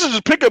 Yeah, this is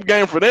just pickup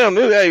game for them.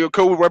 Hey,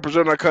 cool, we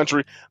represent our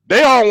country.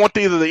 They all want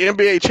either the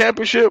NBA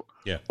championship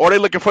or they're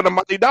looking for the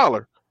mighty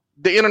dollar.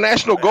 The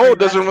international goal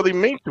doesn't really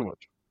mean too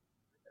much.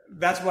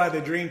 That's why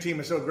the dream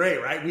team is so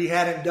great, right? We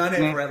hadn't done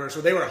it forever,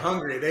 so they were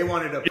hungry. They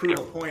wanted to prove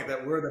a point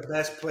that we're the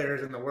best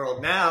players in the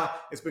world. Now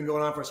it's been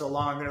going on for so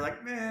long. They're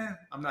like, man,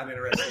 I'm not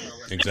interested.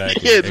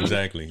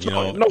 Exactly. You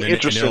know, no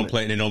interest.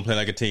 They don't play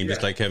like a team,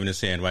 just like Kevin is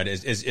saying, right?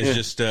 It's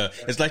just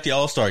it's like the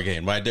All-Star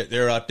game, right?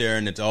 They're out there,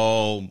 and it's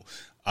all.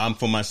 I'm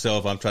for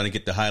myself. I'm trying to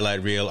get the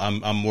highlight reel.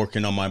 I'm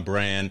working on my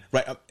brand,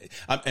 right?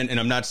 And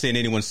I'm not saying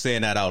anyone's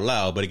saying that out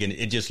loud, but again,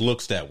 it just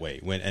looks that way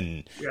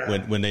when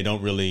they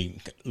don't really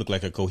look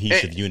like a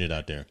cohesive unit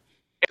out there.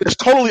 It's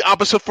totally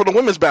opposite for the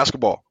women's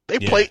basketball. They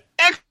play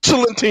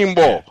excellent team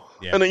ball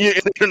in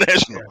the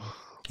international.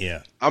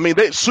 Yeah, I mean,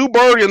 Sue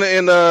Berg and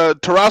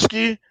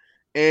Tarowski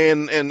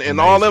and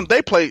all them.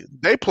 They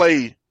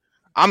play.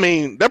 I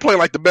mean, they're playing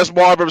like the best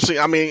ball I've ever seen.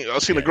 I mean,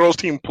 I've seen the girls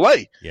team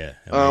play. Yeah,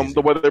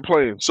 the way they're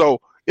playing. So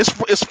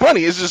it's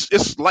funny.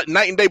 It's like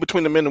night and day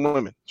between the men and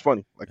women. It's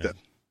funny like that.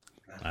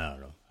 I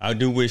don't know. I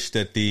do wish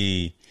that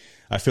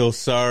I feel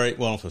sorry.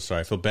 Well, I don't feel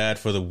sorry. I feel bad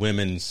for the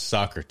women's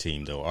soccer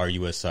team, though, our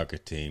U.S. soccer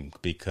team,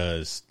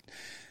 because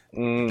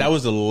that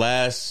was the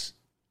last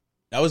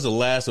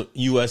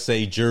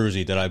USA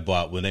jersey that I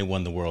bought when they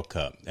won the World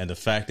Cup. And the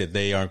fact that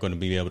they aren't going to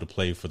be able to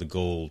play for the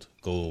gold,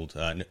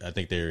 I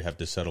think they have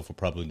to settle for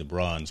probably the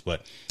bronze.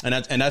 But and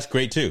that's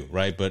great too,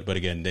 right? But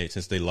again,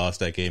 since they lost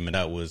that game, and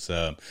that was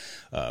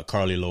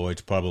Carly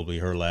Lloyd's probably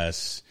her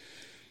last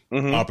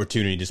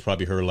opportunity. Just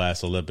probably her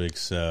last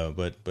Olympics.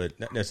 But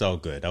that's all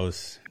good. That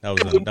was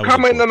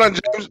commenting on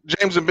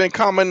James and Ben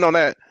commenting on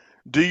that.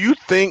 Do you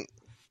think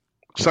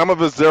some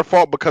of it's their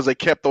fault because they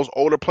kept those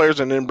older players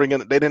and then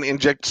they didn't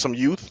inject some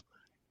youth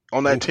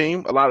on that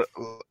team? A lot of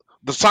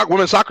the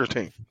women's soccer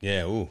team.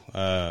 Yeah.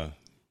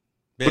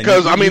 Ben,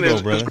 because I mean,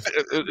 as great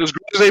as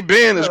they've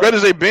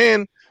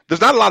been,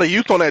 there's not a lot of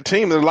youth on that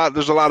team.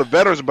 There's a lot of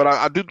veterans, but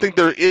I do think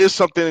there is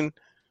something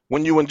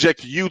when you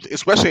inject youth,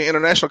 especially in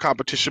international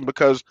competition,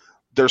 because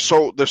they're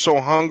so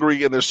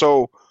hungry and they're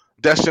so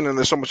destined and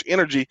there's so much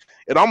energy.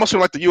 It almost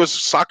seemed like the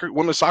U.S.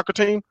 women's soccer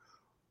team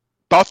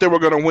thought they were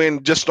going to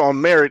win just on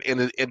merit,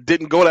 and it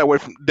didn't go that way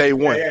from day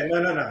one.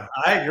 No.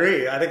 I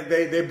agree. I think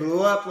they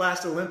blew up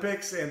last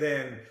Olympics, and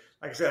then,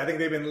 like I said, I think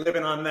they've been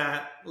living on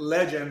that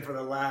legend for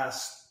the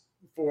last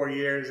 4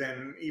 years,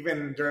 and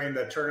even during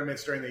the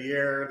tournaments during the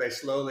year, they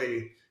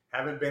slowly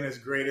haven't been as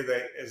great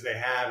as they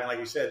have. And like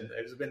you said,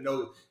 there's been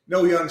no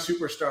young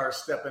superstars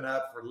stepping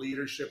up for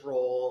leadership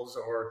roles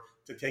or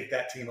to take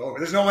that team over.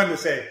 There's no one to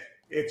say,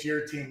 it's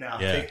your team now,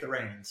 take the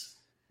reins.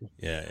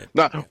 Yeah.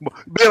 No,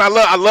 Ben,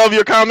 I love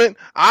your comment.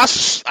 I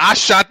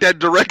shot that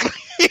directly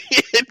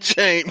at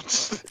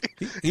James.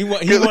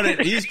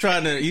 He's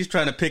trying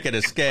to pick at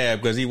a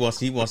scab because he wants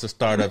to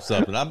start up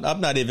something. I'm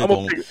not even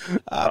going.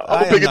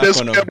 I'm pick at that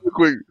scab real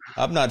quick.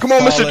 I'm not. Come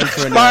on, Mr.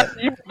 Spot.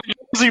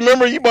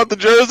 Remember you bought the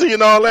jersey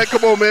and all that.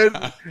 Come on,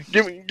 man.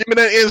 Give me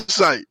that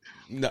insight.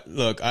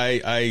 Look,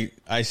 I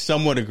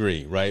somewhat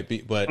agree, right?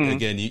 But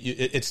again,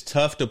 it's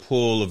tough to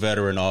pull a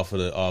veteran off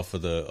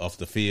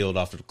the field,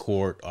 off of the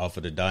court, off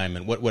of the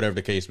diamond, whatever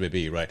the case may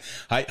be, right?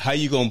 How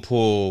you gonna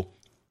pull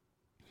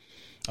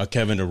a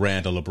Kevin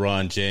Durant, a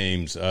LeBron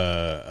James,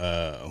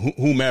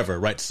 whomever,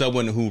 right?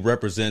 Someone who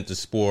represents the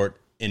sport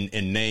in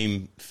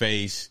name,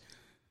 face,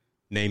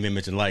 name,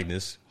 image, and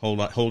likeness. Hold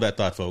that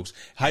thought, folks.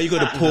 How you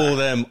going to pull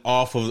them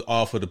off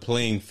of the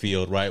playing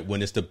field, right,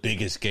 when it's the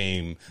biggest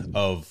game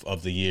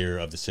of the year,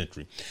 of the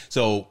century?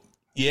 So,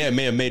 yeah, it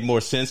may have made more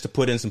sense to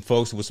put in some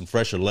folks with some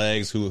fresher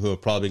legs who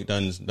have probably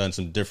done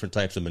some different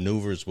types of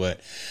maneuvers,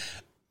 but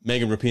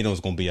Megan Rapinoe is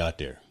going to be out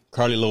there.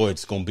 Carly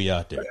Lloyd's going to be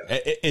out there.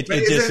 It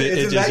just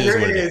is what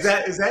it is.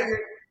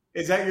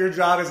 Is that your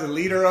job as a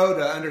leader,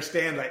 to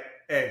understand, like,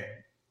 hey,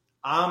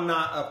 I'm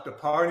not up to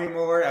par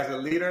anymore as a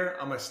leader.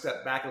 I'm going to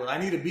step back a little. I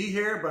need to be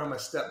here, but I'm going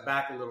to step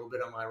back a little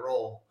bit on my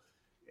role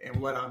and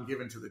what I'm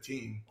giving to the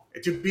team.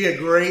 To be a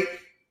great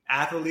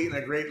athlete and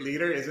a great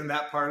leader, isn't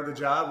that part of the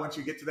job once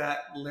you get to that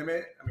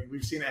limit? I mean,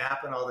 we've seen it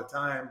happen all the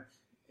time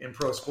in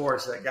pro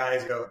sports that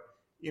guys go,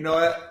 you know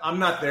what, I'm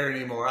not there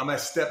anymore. I'm going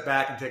to step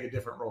back and take a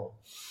different role.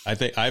 I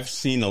think I've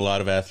seen a lot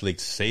of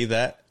athletes say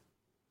that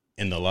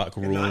in the locker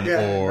room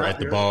or at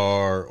the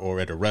bar or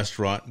at a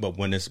restaurant, but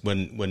when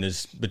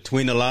it's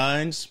between the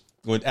lines,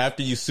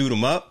 after you suit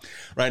them up,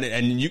 right?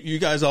 And you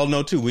guys all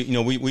know too.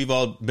 We've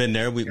all been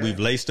there. We've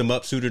laced them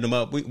up, suited them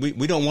up.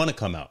 We don't want to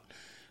come out,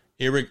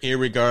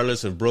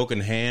 irregardless of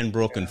broken hand,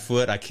 broken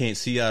foot. I can't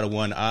see out of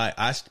one eye.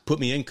 Put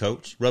me in,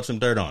 coach. Rub some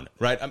dirt on it,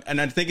 right? And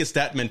I think it's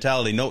that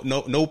mentality.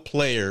 No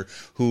player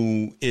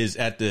who was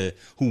at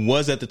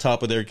the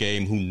top of their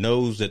game, who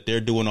knows that they're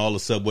doing all the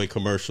Subway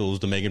commercials,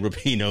 the Megan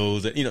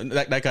Rapinoes,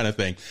 that kind of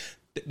thing.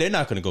 They're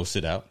not going to go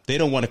sit out. They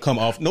don't want to come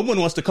off. No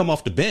one wants to come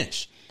off the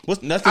bench.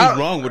 Nothing's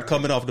wrong with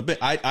coming off the bench.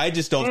 I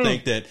just don't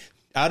think that.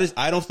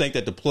 I don't think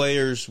that the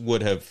players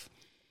would have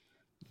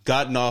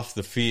gotten off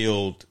the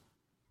field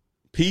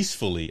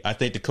peacefully. I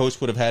think the coach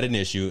would have had an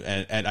issue,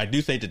 and I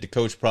do think that the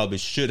coach probably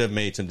should have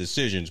made some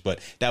decisions, but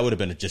that would have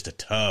been just a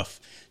tough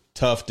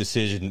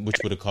decision, which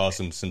would have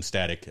caused some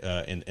static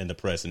in the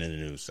press and in the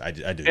news. I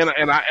do.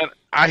 And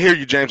I hear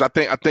you, James. I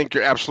think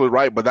you're absolutely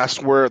right, but that's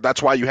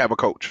why you have a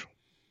coach.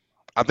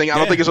 I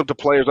don't think it's up to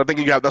players. I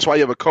think that's why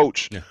you have a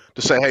coach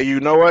to say, hey, you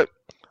know what?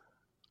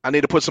 I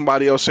need to put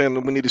somebody else in,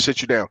 and we need to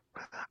sit you down.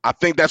 I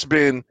think that's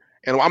been,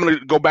 and I'm going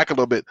to go back a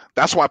little bit.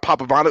 That's why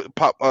Pop,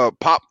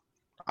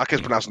 I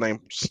can't pronounce the name.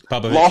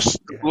 Popovich.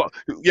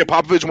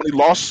 Popovich, when he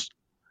lost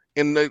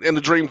in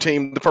the Dream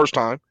Team the first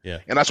time. Yeah.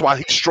 And that's why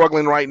he's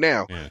struggling right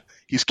now. Yeah.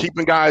 He's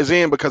keeping guys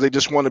in because they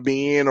just want to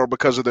be in or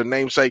because of their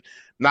namesake,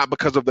 not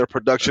because of their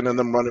production and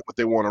them running what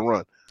they want to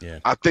run. Yeah.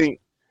 I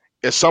think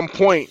at some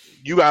point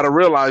you got to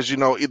realize,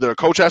 either a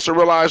coach has to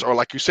realize, or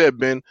like you said,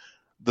 Ben,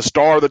 the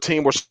star of the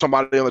team or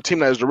somebody on the team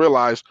that has to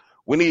realize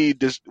we need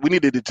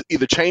to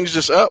either change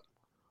this up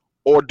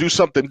or do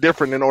something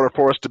different in order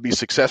for us to be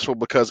successful,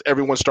 because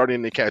everyone's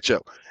starting to catch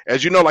up.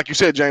 As you know, like you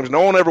said, James,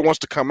 no one ever wants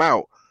to come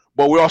out,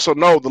 but we also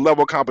know the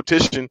level of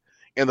competition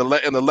and the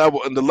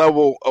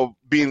level of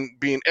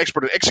being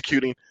expert at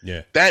executing.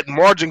 Yeah. That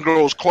margin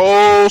grows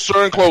closer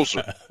and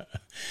closer.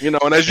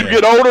 And as you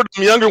get older,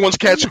 the younger ones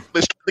they start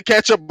to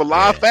catch up a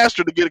lot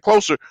faster to get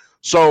closer.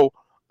 So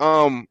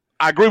I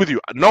agree with you.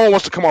 No one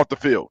wants to come off the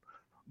field,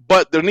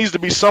 but there needs to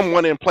be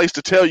someone in place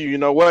to tell you, you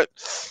know what?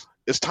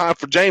 It's time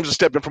for James to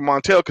step in from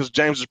Montel, because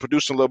James is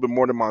producing a little bit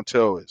more than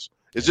Montel is.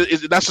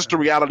 That's just the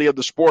reality of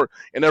the sport,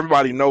 and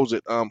everybody knows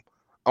it.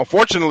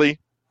 Unfortunately,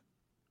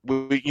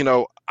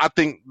 I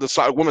think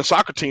the women's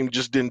soccer team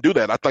just didn't do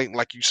that. I think,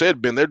 like you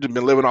said, Ben, they've been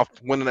living off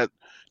winning that,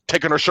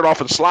 taking her shirt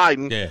off and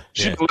sliding. They've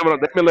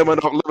been living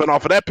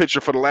off of that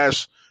picture for the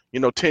last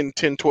 10,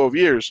 12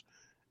 years.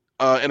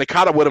 And they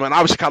caught up with them, and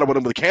obviously caught up with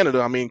them with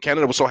Canada. I mean,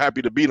 Canada was so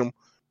happy to beat them.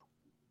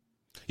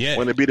 Yeah.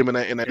 When they beat them in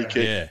that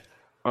PK.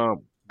 Yeah.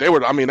 They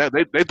were. I mean,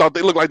 they thought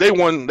they looked like they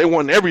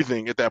won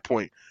everything at that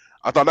point.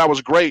 I thought that was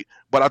great,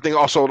 but I think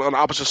also on the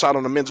opposite side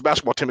on the men's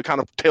basketball team, it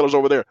kind of tailors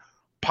over there.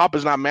 Pop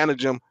is not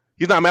managing him.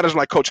 He's not managing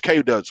like Coach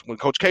K does. When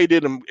Coach K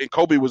did and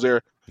Kobe was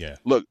there,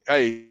 look,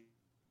 hey,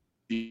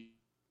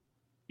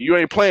 you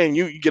ain't playing.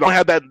 You don't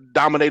have that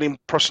dominating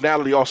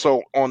personality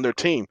also on their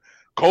team.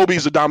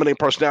 Kobe's a dominating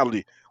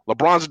personality.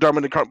 LeBron's a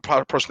dominating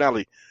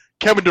personality.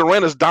 Kevin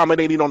Durant is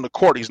dominating on the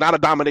court. He's not a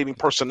dominating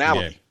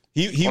personality.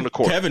 Yeah. On the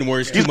court. Kevin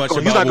worries too much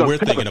about what we're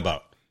thinking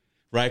about,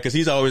 right? Because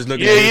he's always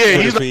looking at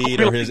his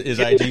feed or his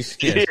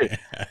IG.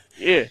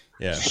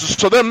 Yeah.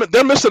 So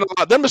they're missing a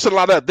lot. They're missing a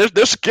lot of that.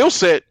 Their skill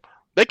set,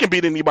 they can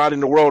beat anybody in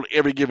the world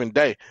every given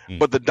day.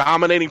 But the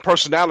dominating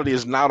personality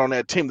is not on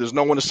that team. There's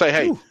no one to say,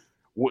 hey,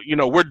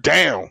 we're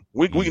down.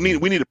 We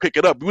need to pick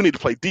it up. We need to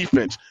play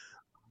defense.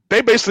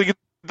 They basically get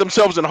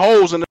themselves in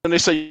holes, and then they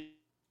say,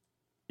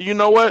 you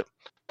know what?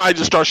 I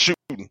just start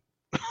shooting.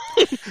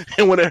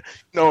 And when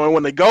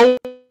they go,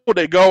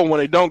 they go, and when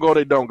they don't go,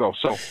 they don't go.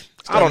 So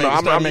I don't know.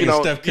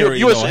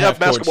 USF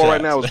basketball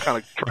right now is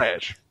kind of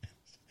trash.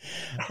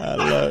 I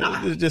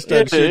love it. Just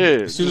start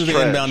shooting. As soon as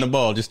they inbound the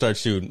ball, just start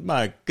shooting.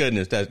 My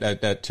goodness,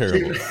 that's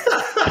terrible.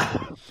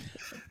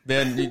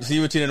 Man, you see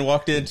what you done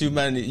walked into,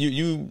 man.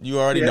 You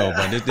already know,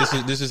 man.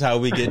 This is how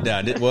we get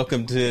down.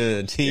 Welcome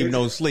to Team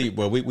No Sleep,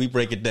 where we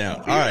break it down.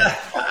 All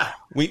right,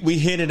 we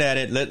hinted at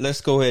it. Let's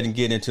go ahead and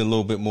get into a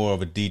little bit more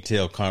of a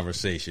detailed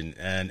conversation.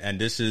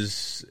 And this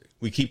is,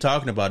 we keep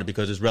talking about it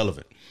because it's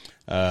relevant.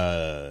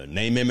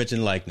 Name, image,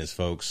 and likeness,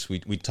 folks.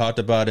 We talked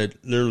about it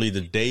literally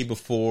the day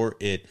before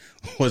it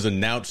was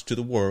announced to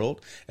the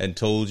world, and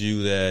told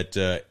you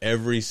that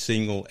every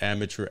single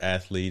amateur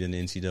athlete in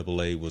the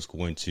NCAA was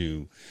going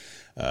to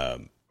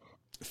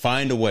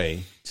find a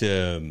way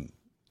to,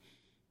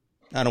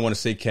 I don't want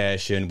to say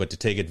cash in, but to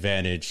take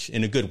advantage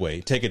in a good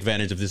way, take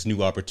advantage of this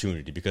new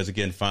opportunity. Because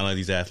again, finally,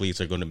 these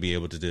athletes are going to be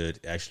able to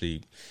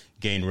actually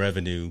gain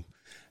revenue,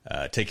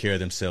 take care of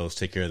themselves,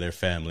 take care of their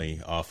family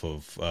off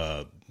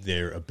of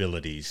their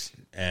abilities.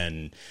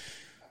 And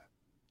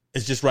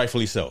it's just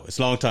rightfully so. It's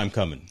a long time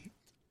coming.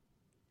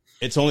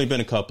 It's only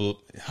been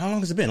how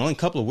long has it been? Only a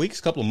couple of weeks,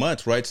 couple of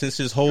months, right? Since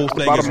this whole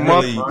thing is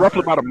really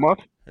roughly about a month.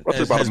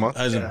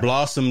 Has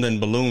blossomed and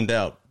ballooned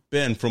out.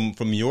 Ben, from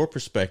your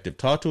perspective,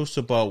 talk to us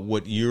about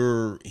what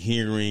you're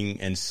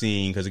hearing and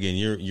seeing, because again,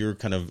 you're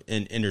kind of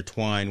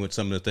intertwined with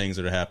some of the things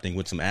that are happening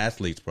with some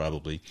athletes,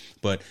 probably.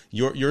 But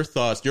your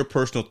thoughts, your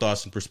personal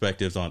thoughts and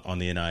perspectives on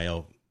the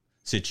NIL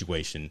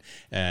situation,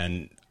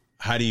 and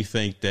how do you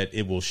think that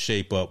it will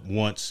shape up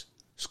once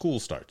school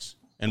starts,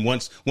 and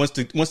once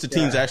the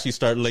teams actually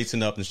start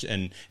lacing up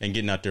and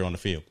getting out there on the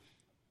field?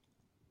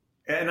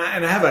 And I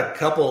have a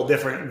couple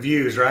different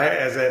views, right?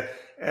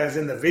 As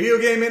in the video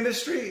game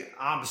industry,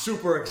 I'm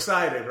super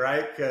excited,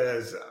 right?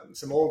 Because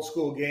some old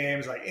school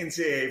games like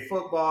NCAA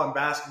football and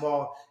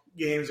basketball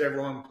games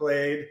everyone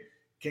played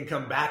can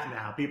come back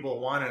now.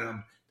 People wanted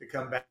them to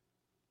come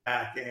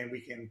back, and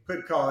we can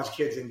put college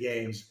kids in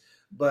games.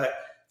 But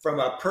from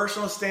a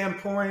personal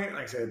standpoint,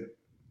 like I said,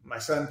 my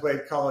son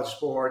played college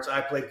sports.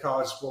 I played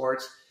college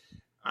sports.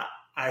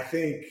 I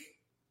think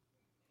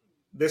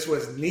this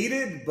was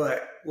needed,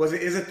 but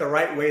is it the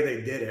right way they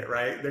did it,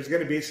 right? There's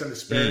going to be some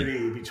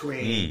disparity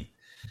between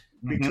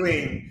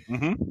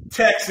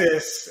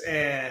Texas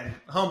and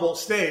Humboldt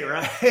State,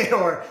 right?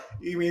 Or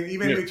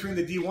even between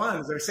the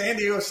D1s or San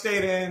Diego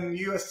State and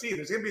USC.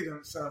 There's going to be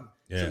some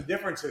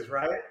differences,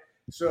 right?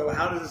 So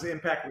how does this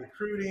impact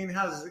recruiting?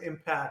 How does this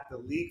impact the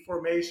league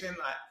formation?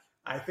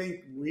 I think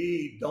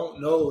we don't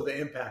know the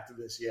impact of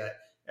this yet.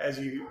 As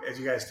you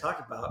guys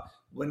talked about,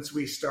 once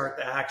we start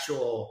the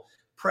actual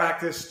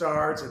practice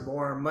starts and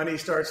more money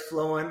starts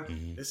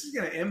flowing, this is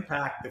going to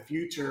impact the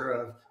future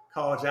of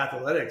college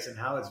athletics and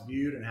how it's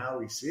viewed and how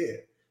we see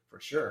it, for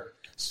sure.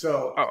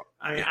 So,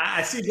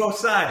 I see both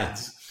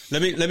sides.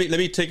 Let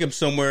me take him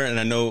somewhere, and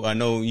I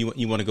know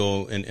you want to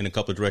go in a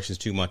couple of directions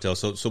too, Montel.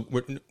 So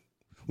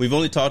we've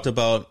only talked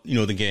about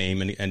the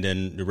game and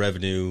then the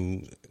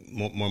revenue,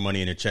 more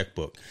money in a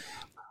checkbook.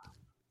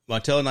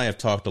 Montel and I have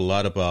talked a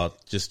lot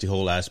about just the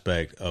whole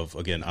aspect of,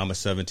 again, I'm a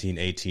 17,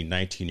 18,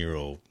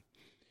 19-year-old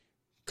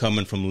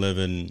coming from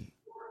living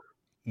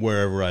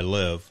wherever I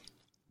live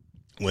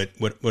with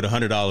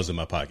 $100 in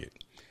my pocket.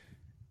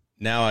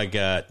 Now I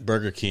got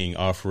Burger King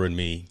offering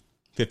me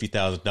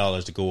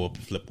 $50,000 to go up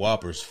and flip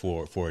Whoppers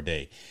for a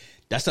day.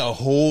 That's a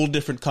whole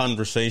different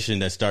conversation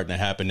that's starting to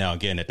happen now,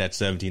 again, at that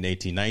 17,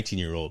 18,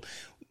 19-year-old.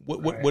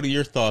 What are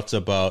your thoughts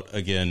about,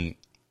 again,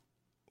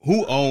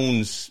 who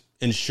owns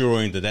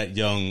ensuring that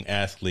young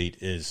athlete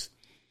is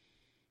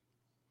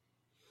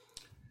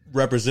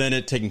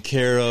represented, taken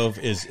care of,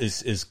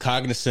 is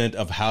cognizant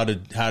of how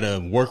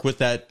to work with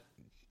that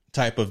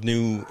type of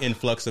new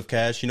influx of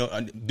cash?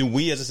 Do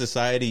we as a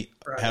society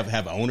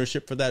have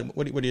ownership for that?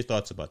 What are your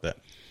thoughts about that?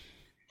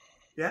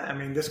 Yeah,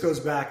 this goes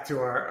back to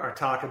our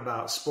talk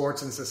about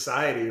sports and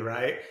society,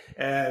 right?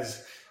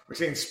 As we're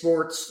seeing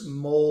sports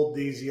mold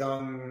these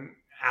young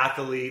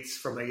athletes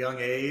from a young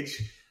age,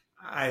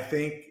 I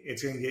think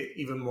it's going to get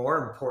even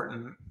more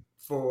important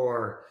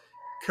for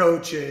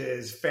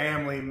coaches,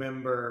 family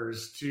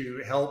members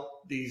to help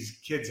these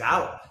kids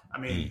out.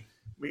 I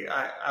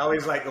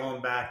always like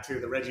going back to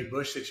the Reggie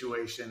Bush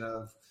situation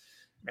of,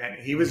 man,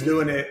 he was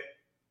doing it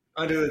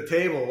under the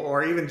table.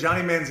 Or even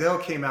Johnny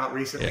Manziel came out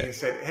recently and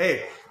said,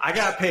 hey, I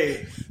got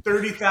paid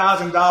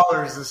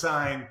 $30,000 to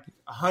sign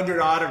 100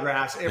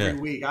 autographs every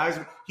week.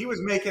 He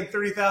was making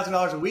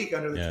 $30,000 a week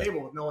under the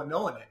table with no one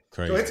knowing it.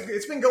 Crazy. So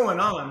it's been going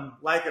on,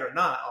 like it or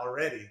not,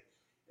 already.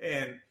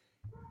 And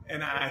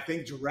I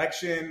think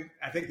direction,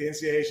 I think the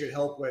NCAA should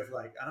help with,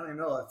 I don't even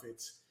know if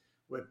it's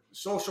with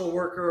social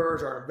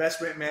workers or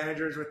investment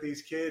managers with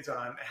these kids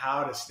on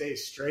how to stay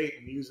straight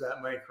and use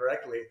that money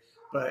correctly.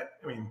 But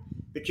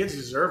the kids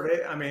deserve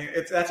it.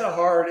 That's a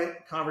hard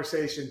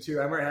conversation too.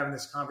 I remember having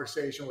this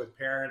conversation with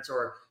parents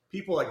or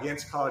people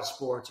against college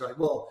sports are like,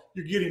 well,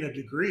 you're getting a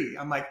degree.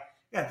 I'm like,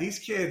 yeah, these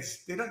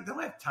kids, they don't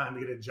have time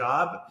to get a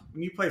job.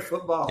 When you play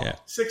football,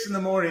 6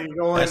 a.m, you're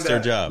going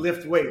to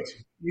lift weights.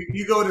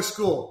 You go to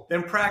school,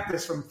 then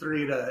practice from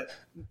 3 to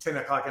 10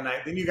 o'clock at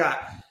night. Then you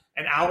got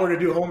an hour to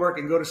do homework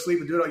and go to sleep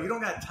and do it all. You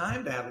don't got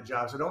time to have a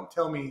job. So don't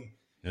tell me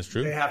that's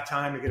true. They have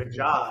time to get a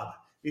job.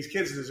 These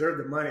kids deserve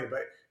the money,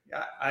 but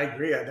I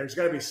agree. There's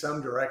got to be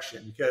some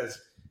direction because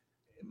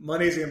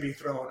money's going to be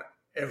thrown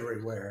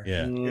everywhere.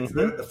 Yeah. It's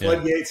the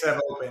floodgates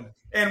have opened.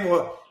 And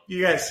well,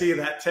 you guys see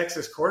that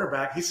Texas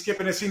quarterback, he's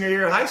skipping his senior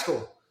year of high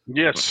school.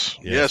 Yes.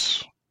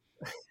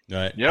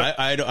 Right. Yep.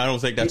 I don't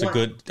think that's a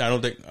good. I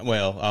don't think.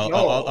 Well,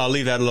 I'll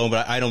leave that alone.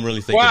 But I don't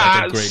really think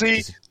that's a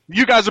great. See,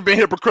 you guys have been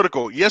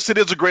hypocritical. Yes, it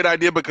is a great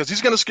idea because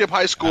he's going to skip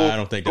high school. I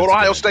don't think go to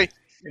Ohio State.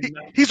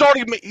 He's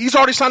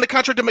already signed a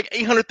contract to make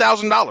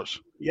 $800,000.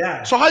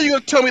 Yeah. So how are you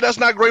going to tell me that's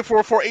not great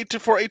for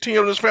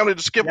 18-year-old in his family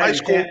to skip high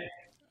school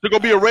to go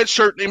be a red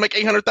shirt and make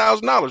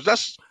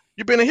 $800,000?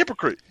 You're being a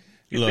hypocrite.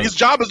 Look, his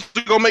job is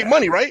to go make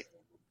money, right?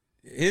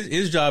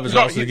 His job is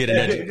also to get an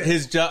education.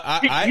 His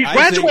job. He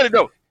graduated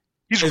though.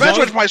 He's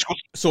graduated from high school.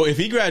 So if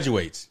he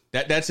graduates,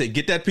 that's it.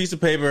 Get that piece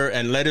of paper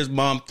and let his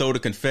mom throw the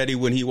confetti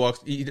when he walks.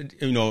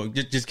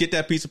 Just get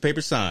that piece of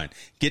paper signed.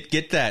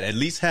 Get that. At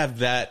least have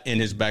that in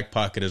his back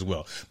pocket as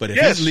well. But if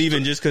he's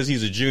leaving just because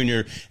he's a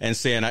junior and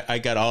saying I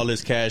got all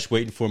this cash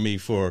waiting for me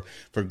for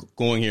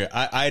going here,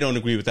 I don't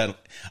agree with that.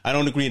 I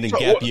don't agree in the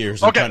gap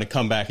years of trying to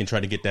come back and try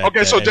to get that.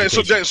 Okay,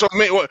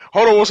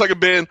 hold on 1 second,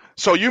 Ben.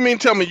 So you mean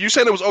tell me you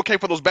said it was okay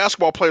for those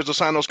basketball players to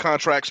sign those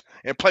contracts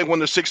and play when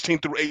they're 16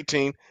 through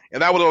 18,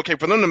 and that was okay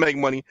for them to make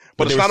money,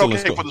 but it's not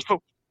okay for the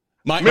school.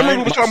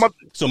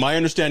 So my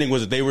understanding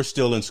was that they were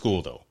still in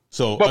school though.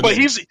 So, but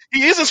he is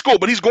in school,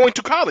 but he's going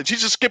to college.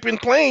 He's just skipping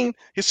playing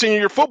his senior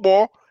year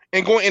football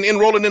and going and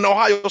enrolling in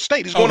Ohio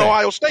State. He's going to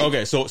Ohio State.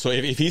 Okay, so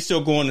if he's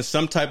still going to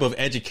some type of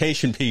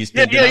education piece,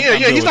 yeah.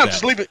 He's not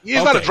just leaving.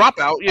 He's not a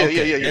dropout. Yeah.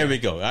 There we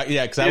go.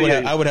 Because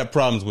I would have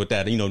problems with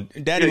that.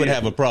 Daddy would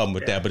have a problem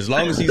with that. But as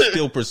long as he's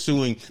still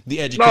pursuing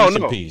the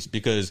education piece,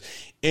 because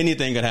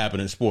anything can happen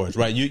in sports,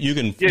 right? You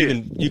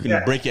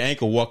can break your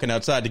ankle walking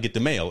outside to get the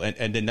mail,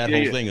 and then that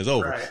whole thing is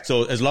over. Right.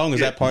 So as long as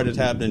that part is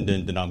happening,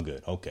 then I'm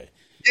good. Okay.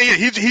 Yeah,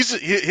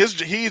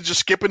 he's just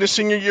skipping his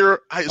senior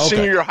year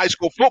high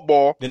school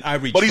football. Then I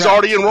retract. But he's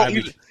already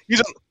enrolled.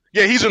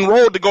 He's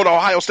enrolled to go to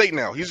Ohio State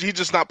now. He's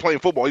just not playing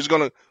football. He's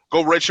going to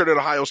go redshirt at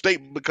Ohio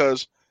State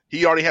because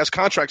he already has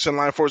contracts in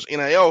line for his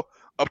NIL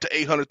up to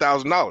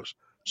 $800,000.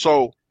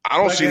 So I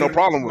don't see no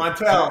problem with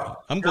it. Montel,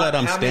 I'm glad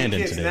I'm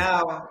standing today.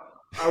 Now,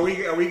 are we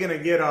going to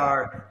get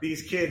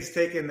these kids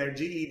taking their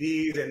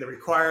GEDs and the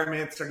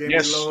requirements are going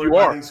to be lowered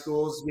by these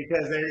schools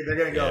because they're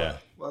going to go,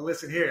 well,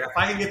 listen here, if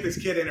I can get this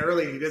kid in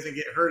early and he doesn't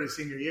get hurt his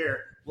senior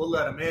year, we'll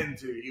let him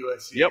into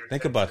USC. Yep.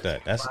 Think about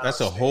that.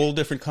 That's a whole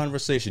different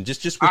conversation.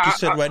 Just what you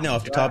said right now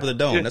off the top of the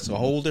dome. That's a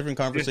whole different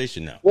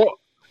conversation now. Well,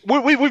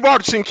 we've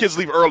already seen kids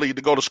leave early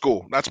to go to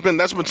school. That's been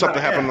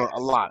something happening a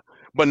lot.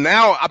 But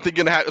now I think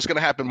it's going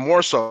to happen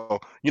more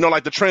so.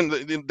 Like the trend,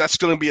 that's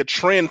going to be a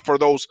trend for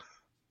those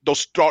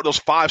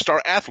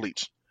 5-star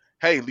athletes.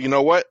 Hey, you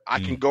know what? I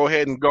can go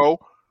ahead and go.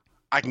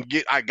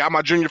 I got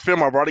my junior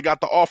film. I've already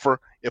got the offer.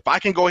 If I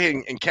can go ahead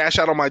and cash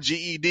out on my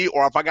GED,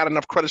 or if I got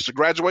enough credits to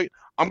graduate,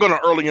 I'm going to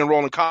early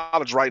enroll in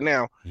college right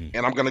now,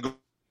 and I'm going to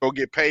go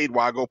get paid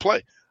while I go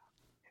play.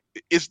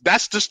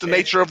 That's just the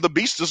nature of the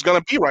beast that's going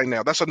to be right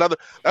now. That's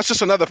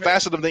just another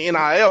facet of the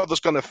NIL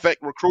that's going to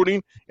affect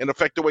recruiting and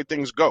affect the way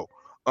things go.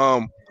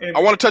 I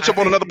want to touch up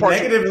on another part.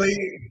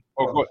 Negatively.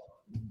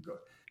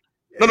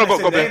 Go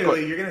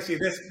negatively, you're going to see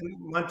this.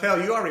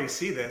 Montel, you already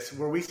see this,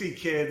 where we see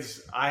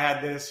kids, I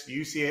had this,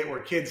 you see it, where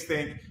kids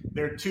think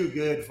they're too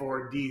good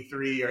for D3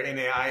 or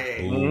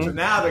NAIA. Mm-hmm. So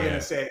now they're going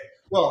to say,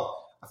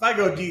 well, if I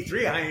go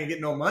D3, I ain't going to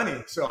get no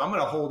money. So I'm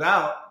going to hold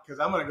out because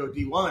I'm going to go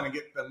D1 and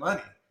get the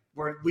money.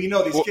 Where we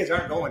know these kids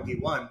aren't going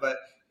D1, but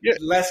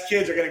less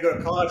kids are going to go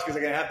to college because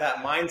they're going to have that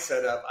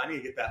mindset of, I need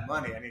to get that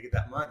money.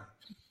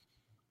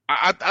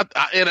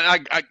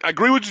 I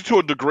agree with you to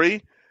a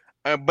degree.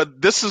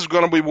 But this is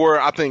going to be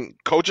where I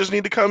think coaches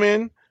need to come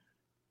in.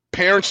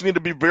 Parents need to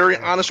be very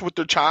honest with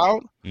their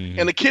child,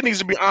 and the kid needs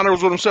to be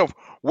honest with himself.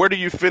 Where do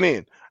you fit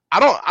in?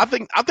 I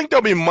think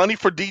there'll be money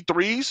for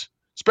D3s,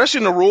 especially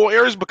in the rural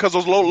areas, because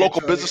those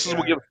local businesses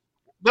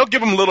they'll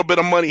give them a little bit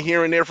of money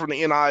here and there from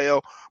the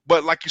NIL.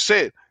 But like you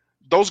said,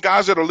 those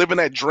guys that are living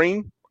that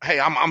dream. Hey,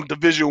 I'm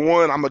Division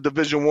I. I'm a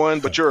Division I,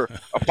 but you're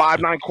a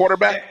 5'9"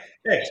 quarterback.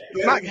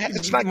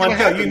 It's not going to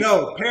happen.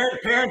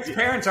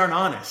 Parents aren't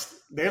honest.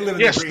 They're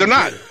living. Yes, they're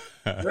not.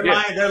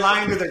 They're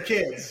lying to their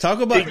kids. Talk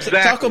about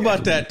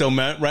that though,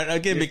 man. Right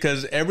again,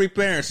 because every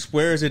parent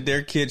swears that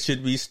their kid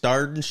should be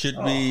starting, should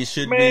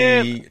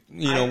be,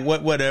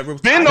 whatever.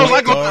 Ben knows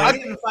I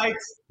get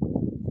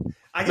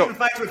in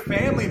fights with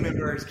family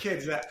members,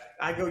 kids that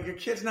I go, your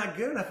kid's not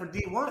good enough for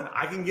D1.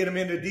 I can get him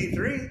into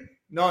D3.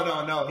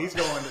 No. He's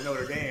going to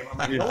Notre Dame. I'm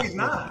like, no, he's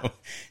not.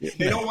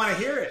 They don't want to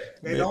hear it.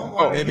 They don't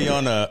want. Maybe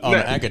on an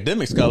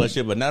academic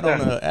scholarship, but not on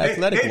an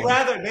athletic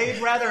one.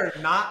 They'd rather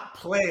not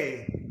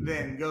play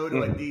than go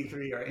to a D3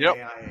 or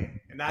NAIA,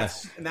 and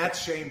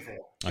that's shameful.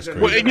 That's crazy.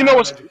 Well, you know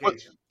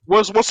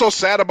what's so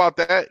sad about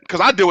that?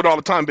 Because I deal with it all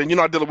the time, Ben.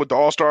 I deal with the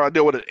All-Star. I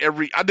deal with it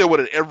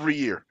every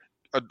year.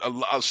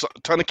 A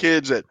ton of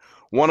kids that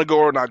want to go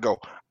or not go.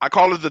 I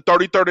call it the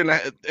 33rd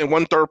and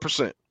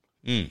 1/3%.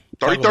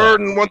 33rd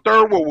and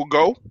 1/3 will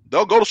go.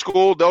 They'll go to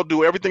school. They'll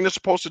do everything they're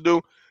supposed to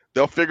do.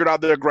 They'll figure it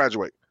out. They'll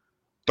graduate.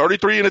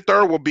 33 and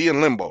 1/3 will be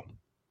in limbo.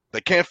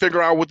 They can't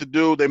figure out what to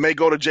do. They may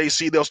go to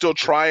JC. They'll still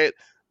try it.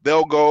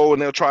 They'll go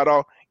and they'll try it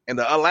all. And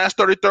the last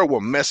 33rd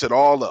will mess it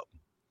all up.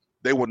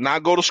 They will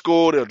not go to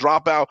school. They'll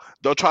drop out.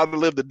 They'll try to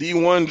live the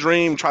D1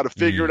 dream, try to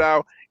figure it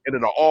out, and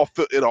it'll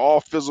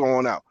all fizzle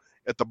on out.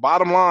 At the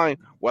bottom line,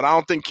 what I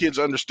don't think kids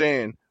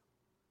understand,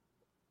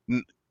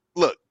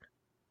 look,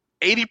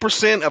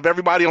 80% of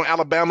everybody on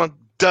Alabama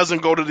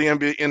doesn't go to the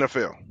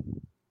NFL.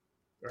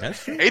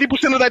 That's true.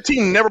 80% of that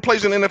team never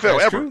plays in the NFL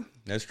That's ever. True.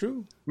 That's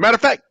true. Matter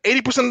of fact,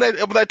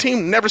 80% of that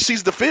team never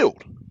sees the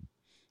field.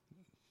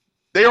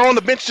 They are on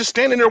the bench just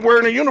standing there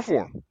wearing a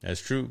uniform.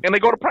 That's true. And they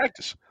go to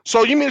practice.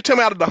 So you mean to tell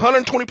me out of the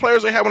 120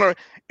 players they have on there,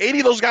 80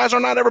 of those guys are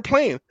not ever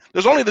playing.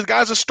 There's only the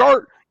guys that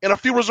start and a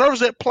few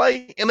reserves that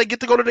play, and they get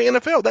to go to the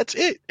NFL. That's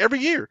it, every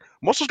year.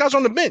 Most of those guys are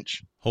on the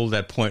bench. Hold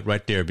that point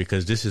right there,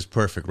 because this is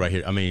perfect right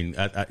here. I mean,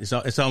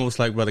 it's almost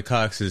like Brother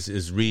Cox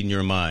is reading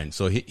your mind.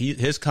 So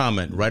his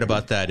comment right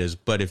about that is,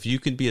 but if you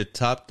can be a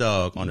top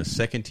dog on a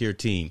second-tier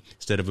team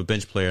instead of a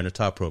bench player in a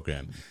top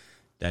program,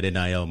 that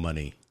NIL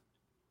money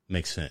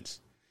makes sense.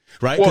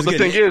 Right? Well, the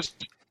thing is,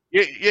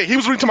 he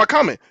was reading to my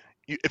comment.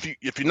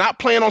 If you're not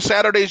playing on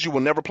Saturdays, you will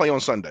never play on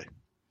Sunday.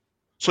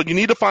 So you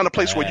need to find a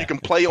place where you can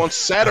play on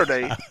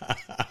Saturday,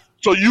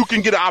 so you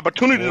can get an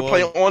opportunity to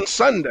play on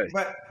Sunday.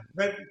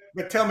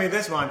 But tell me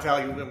this,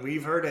 Montel.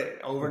 We've heard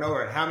it over and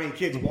over. How many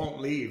kids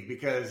won't leave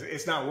because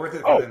it's not worth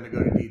it for them to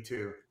go to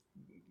D2?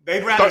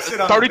 They'd rather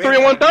sit on 33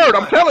 and 1/3.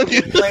 I'm telling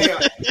you.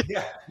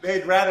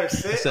 They'd rather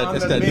sit on the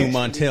bench. That's that new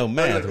Montel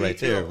math right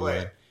there,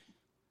 boy.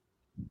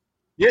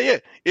 Yeah.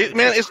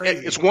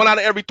 It's one out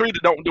of every three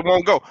that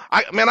won't go.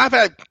 I've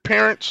had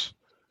parents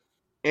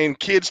and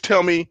kids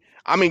tell me,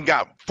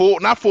 got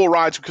not full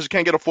rides because you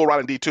can't get a full ride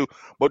in D2,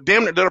 but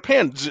damn it, they're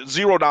paying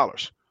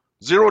 $0.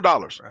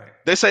 $0. Right.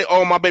 They say,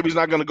 "Oh, my baby's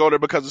not going to go there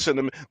because it's in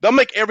the." They'll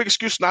make every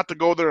excuse not to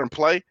go there and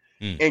play,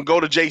 and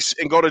go to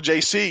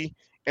JC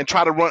and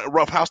try to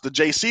roughhouse the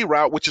JC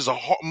route, which is a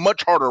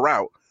much harder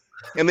route,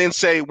 and then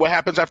say what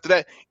happens after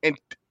that. And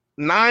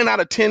 9 out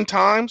of 10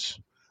 times,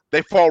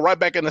 they fall right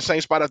back in the same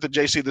spot after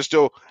JC. They're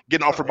still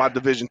getting offered by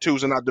Division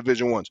IIs and not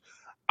Division I's.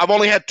 I've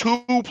only had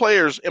 2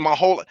 players in my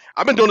whole.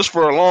 I've been doing this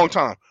for a long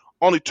time.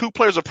 Only 2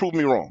 players have proved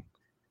me wrong.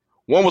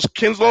 One was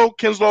Kinslow.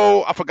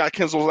 I forgot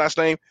Kinslow's last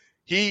name.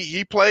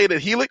 He played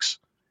at Helix.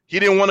 He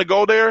didn't want to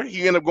go there.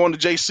 He ended up going to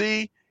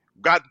JC.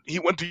 He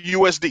went to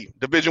USD,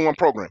 Division I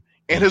program.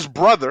 And his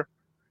brother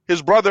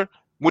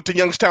went to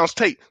Youngstown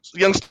State.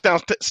 Youngstown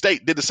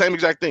State did the same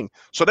exact thing.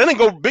 So they didn't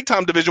go big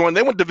time Division I.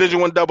 They went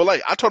Division I AA.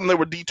 I told them they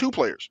were D2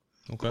 players.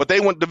 Okay. But they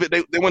went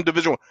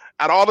Division I.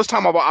 Out of all this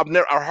time, I've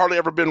hardly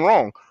ever been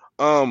wrong.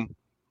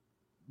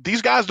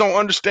 These guys don't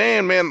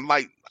understand, man.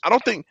 Like, I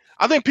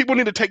think people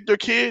need to take their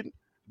kid,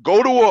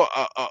 go to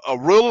a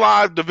real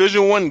live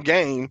Division I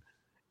game,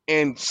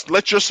 and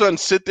let your son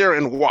sit there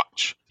and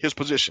watch his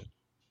position.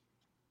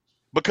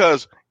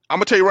 Because I'm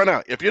going to tell you right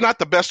now, if you're not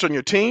the best on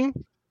your team,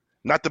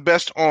 not the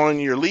best on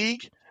your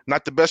league,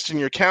 not the best in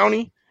your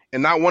county,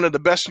 and not one of the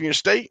best in your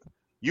state,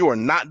 you are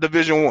not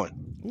Division I.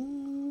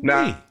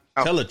 Now,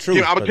 tell the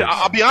truth.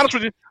 I'll be honest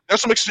with you.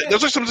 There's some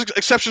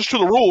exceptions to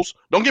the rules.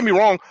 Don't get me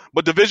wrong,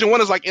 but Division I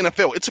is like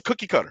NFL. It's a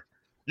cookie cutter.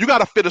 You got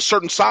to fit a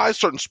certain size,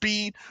 certain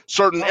speed,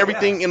 certain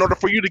everything in order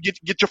for you to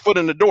get your foot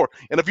in the door.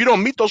 And if you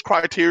don't meet those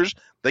criteria,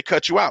 they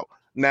cut you out.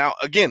 Now,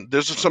 again,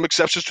 there's some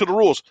exceptions to the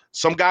rules.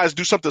 Some guys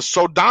do something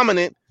so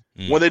dominant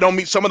when they don't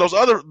meet some of those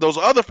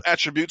other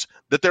attributes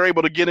that they're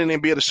able to get in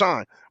and be able to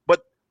shine.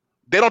 But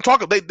they don't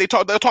talk.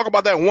 They'll talk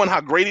about that one,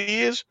 how great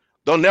he is.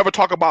 They'll never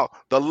talk about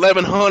the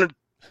 1,100,000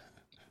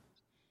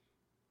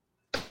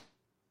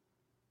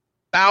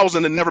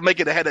 that never make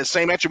it, that had that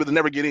same attribute that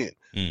never get in.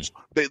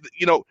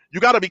 You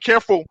got to be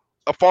careful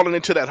of falling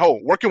into that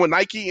hole. Working with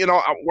Nike,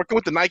 working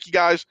with the Nike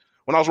guys,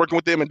 when I was working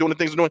with them and doing the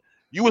things they're doing,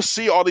 you will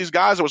see all these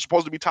guys that were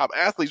supposed to be top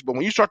athletes, but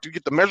when you start to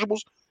get the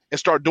measurables and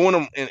start doing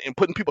them and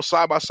putting people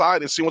side by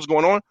side and see what's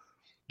going on,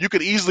 you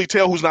could easily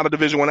tell who's not a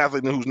Division I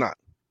athlete and who's not.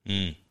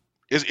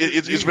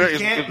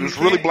 It's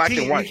really black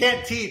and white.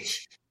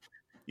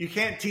 You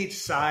can't teach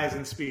size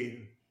and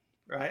speed.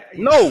 Right?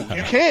 No,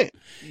 you can't.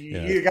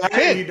 You got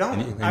it. You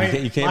don't.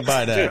 You can't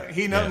buy that.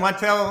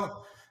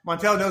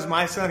 Montel knows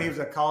my son. He was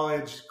a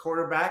college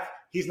quarterback.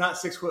 He's not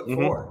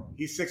 6'4".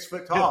 He's 6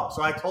 foot tall.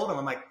 So I told him,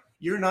 I'm like,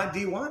 you're not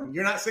D1.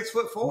 You're not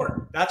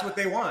 6'4". That's what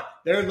they want.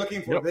 They're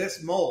looking for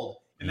this mold,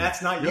 and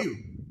that's not you.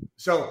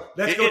 So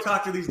let's go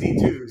talk to these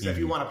D2s if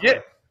you want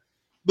to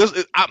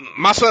play.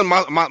 My son,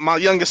 my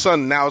youngest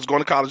son now is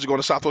going to college. He's going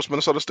to Southwest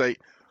Minnesota State.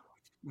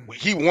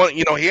 He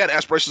had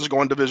aspirations of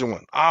going Division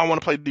I. I want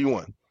to play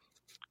D1.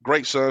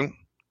 Great, son.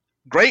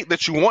 Great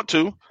that you want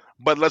to,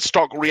 but let's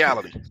talk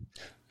reality.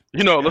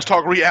 Let's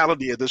talk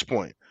reality at this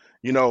point.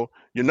 Your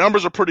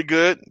numbers are pretty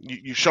good.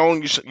 You've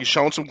shown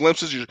some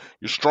glimpses. You're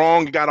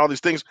strong. You got all these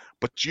things,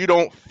 but you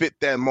don't fit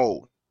that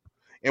mold.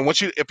 And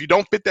if you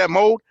don't fit that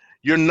mold,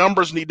 your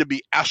numbers need to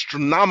be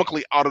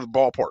astronomically out of the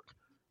ballpark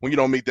when you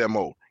don't meet that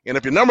mold. And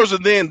if your numbers are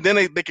then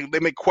they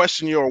may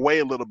question your way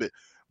a little bit.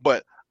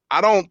 But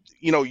I don't.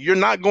 You're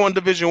not going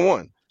Division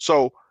I.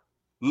 So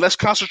let's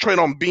concentrate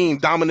on being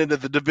dominant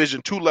at the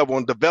Division II level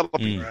and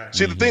developing. Right.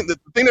 See, the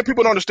thing that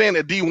people don't understand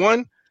at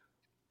D1,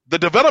 the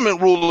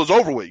development rule is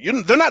over with.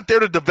 They're not there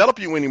to develop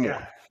you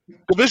anymore. Yeah.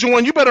 Division I,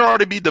 you better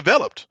already be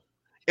developed,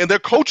 and they're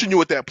coaching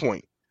you at that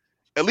point.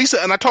 At least,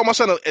 and I taught my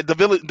son at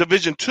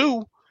Division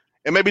II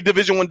and maybe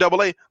Division I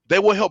AA, they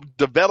will help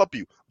develop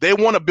you. They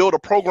want to build a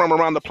program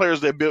around the players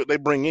they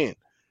bring in.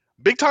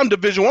 Big time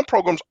Division I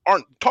programs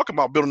aren't talking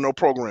about building no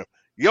program.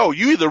 Yo,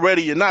 you either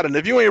ready or not, and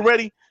if you ain't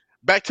ready,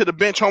 back to the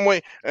bench,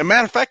 homeway. And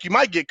matter of fact, you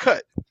might get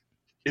cut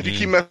if you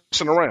keep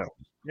messing around.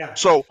 Yeah.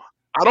 So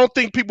I don't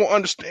think people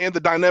understand the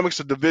dynamics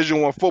of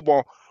Division I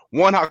football.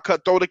 One, how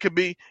cutthroat it could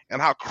be,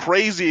 and how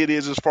crazy it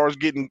is as far as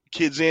getting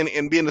kids in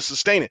and being to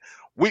sustain it.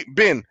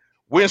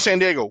 We're in San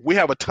Diego. We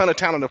have a ton of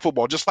talent in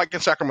football, just like in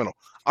Sacramento.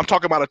 I'm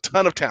talking about a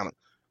ton of talent.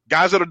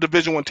 Guys that are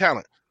Division I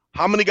talent.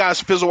 How many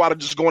guys fizzle out of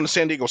just going to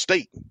San Diego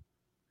State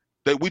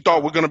that we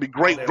thought were going to be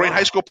great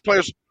high school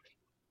players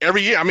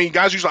every year? I mean,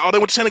 guys usually, they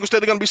went to San Diego State,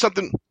 they're going to be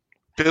something.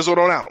 Fizzled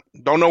on out.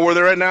 Don't know where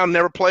they're at now,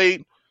 never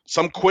played.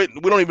 Some quit.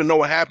 We don't even know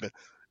what happened.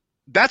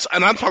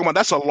 And I'm talking about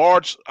that's a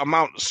large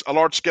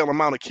scale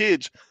amount of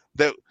kids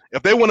that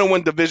if they want to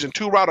win Division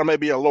II route or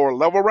maybe a lower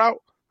level route,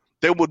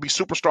 they would be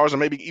superstars and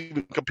maybe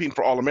even competing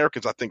for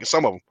All-Americans, I think, and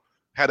some of them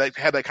had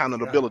that kind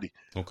of ability.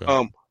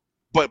 Okay.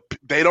 But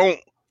they don't,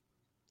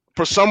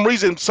 for some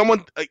reason,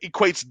 someone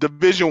equates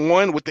Division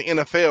I with the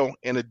NFL,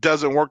 and it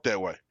doesn't work that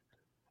way.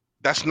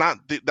 That's not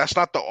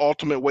the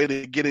ultimate way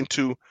to get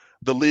into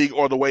the league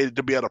or the way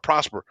to be able to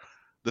prosper.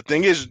 The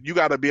thing is, you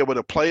got to be able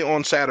to play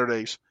on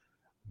Saturdays,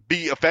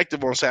 be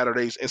effective on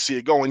Saturdays, and see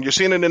it go. And you're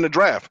seeing it in the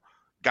draft.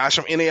 Guys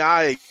from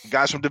NAIA,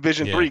 guys from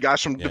Division III,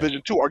 guys from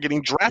Division II are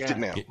getting drafted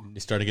now.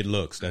 They start to get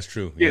looks. That's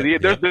true.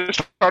 They're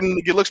starting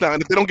to get looks now.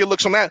 And if they don't get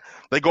looks on that,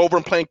 they go over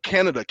and play in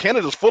Canada.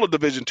 Canada's full of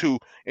Division II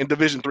and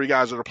Division III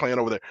guys that are playing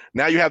over there.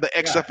 Now you have the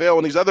XFL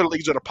and these other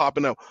leagues that are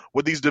popping up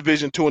with these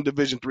Division II and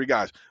Division III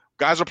guys.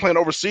 Guys are playing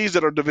overseas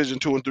that are Division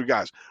II and III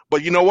guys.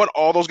 But you know what?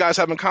 All those guys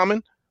have in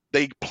common?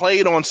 They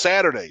played on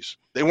Saturdays.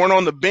 They weren't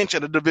on the bench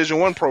at a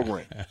Division I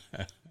program.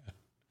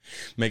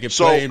 Make it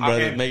plain,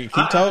 brother.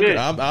 Keep talking.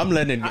 I'm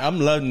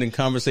letting the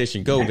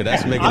conversation go because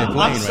that's making it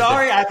plain. I'm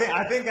sorry. I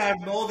think I've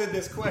molded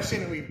this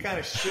question and we've kind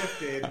of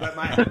shifted. But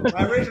my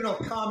original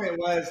comment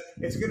was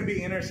it's going to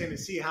be interesting to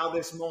see how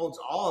this molds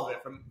all of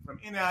it from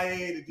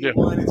NIA to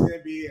D1. It's going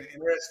to be an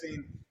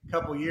interesting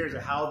couple years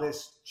of how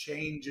this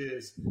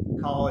changes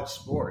college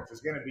sports.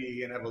 It's going to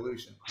be an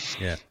evolution.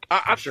 Yeah,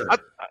 sure.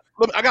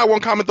 I got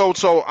one comment though.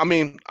 So I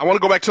mean, I want to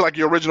go back to like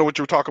your original what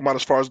you were talking about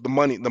as far as the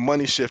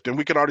money shift, and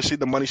we can already see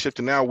the money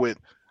shifting now with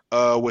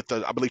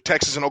I believe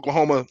Texas and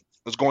Oklahoma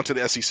is going to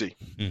the SEC.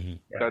 Mm-hmm.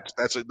 Yeah.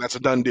 That's a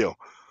done deal.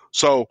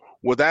 So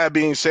with that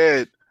being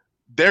said,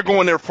 they're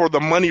going there for the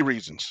money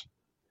reasons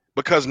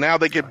because now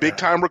they get big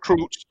time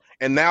recruits,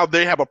 and now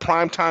they have a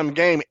prime time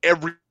game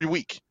every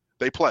week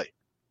they play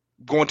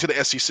going to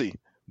the SEC.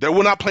 They're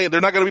not going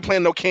to be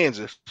playing no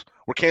Kansas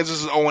where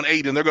Kansas is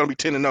 0-8 and they're going to be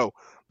 10-0.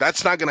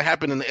 That's not going to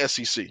happen in the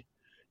SEC,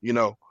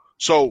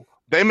 So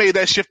they made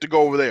that shift to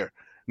go over there.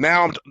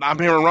 Now I'm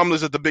hearing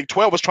rumblings that the Big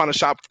 12 is trying to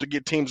shop to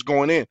get teams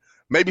going in.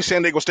 Maybe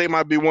San Diego State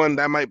might be one.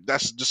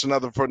 That's just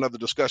another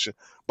discussion.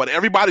 But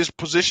everybody's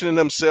positioning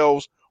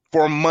themselves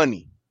for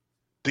money,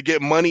 to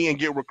get money and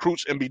get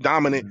recruits and be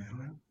dominant,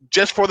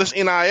 just for this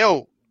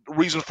NIL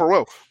reason for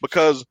real.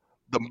 Because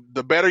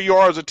the better you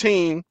are as a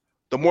team,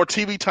 the more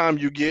TV time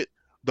you get,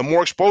 the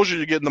more exposure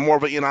you get, and the more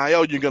of an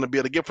NIL you're going to be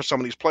able to get for some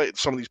of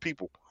these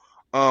people.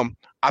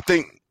 I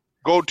think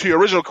go to your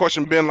original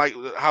question, Ben, like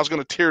how's it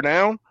going to tear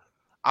down?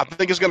 I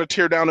think it's going to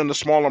tear down in the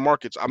smaller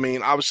markets. I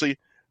mean, obviously,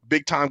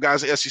 big time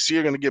guys at SEC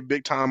are going to get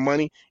big time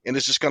money, and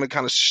it's just going to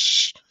kind of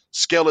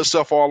scale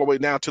itself all the way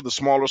down to the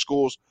smaller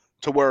schools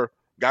to where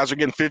guys are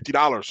getting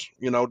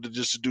 $50,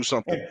 to do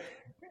something.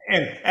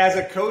 And as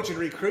a coach in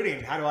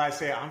recruiting, how do I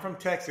say, I'm from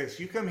Texas.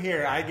 You come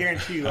here, I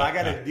guarantee you, I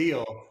got a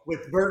deal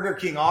with Burger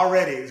King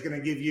already. It's going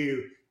to give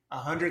you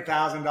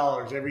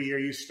 $100,000 every year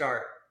you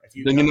start.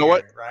 Then you know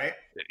what? Right?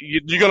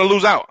 You're going to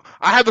lose out.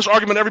 I have this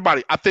argument,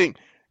 everybody. I think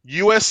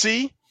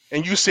USC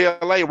and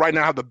UCLA right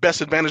now have the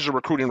best advantage of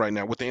recruiting right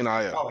now with the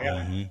NIL. Oh, yeah.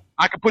 Mm-hmm.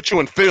 I could put you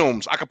in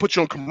films. I could put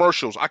you in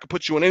commercials. I could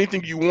put you in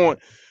anything you want.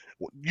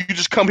 You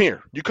just come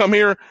here. You come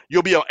here,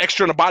 you'll be an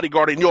extra and a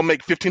bodyguard, and you'll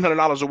make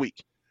 $1,500 a week.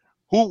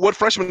 What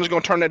freshman is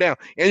going to turn that down?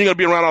 And you're going to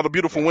be around all the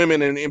beautiful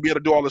women and be able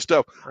to do all this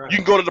stuff. Right. You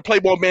can go to the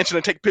Playboy Mansion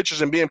and take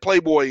pictures and be in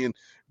Playboy. And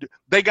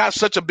they got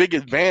such a big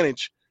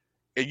advantage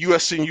at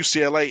USC and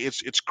UCLA.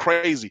 It's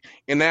crazy.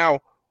 And now,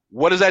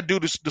 what does that do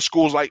to the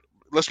schools like,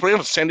 let's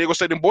play San Diego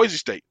State and Boise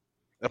State?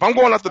 If I'm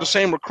going after the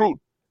same recruit,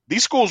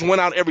 these schools win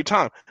out every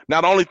time.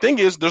 Now, the only thing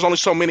is there's only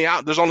so many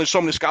out. There's only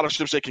so many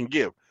scholarships they can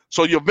give.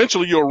 So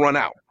eventually you'll run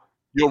out.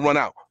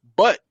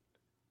 But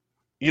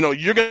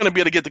you're going to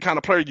be able to get the kind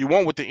of player you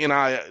want with the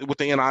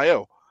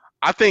NIL.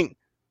 I think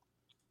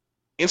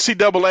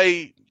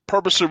NCAA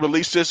purposely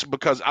released this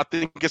because I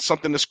think it's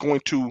something that's going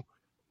to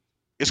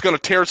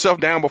tear itself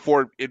down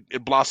before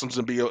it blossoms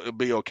and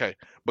be okay.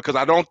 Because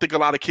I don't think a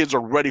lot of kids are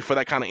ready for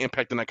that kind of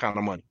impact and that kind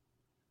of money.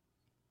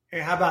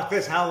 And how about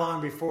this? How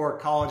long before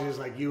colleges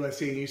like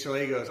USC and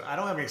UCLA goes, I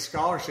don't have any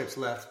scholarships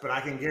left, but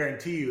I can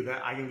guarantee you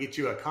that I can get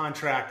you a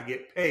contract to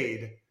get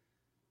paid.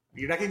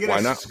 You're not going to get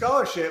a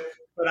scholarship,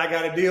 but I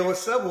got to deal with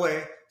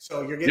Subway,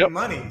 so you're getting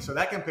money, so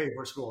that can pay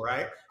for school,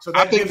 right? So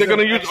that I think they're going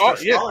to use all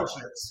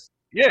scholarships.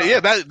 Yeah.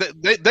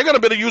 They're going to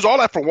be able to use all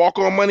that for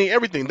walk-on money,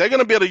 everything. They're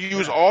going to be able to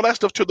use all that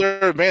stuff to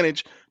their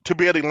advantage to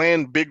be able to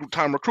land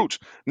big-time recruits.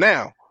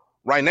 Now,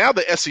 right now,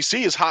 the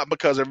SEC is hot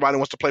because everybody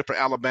wants to play for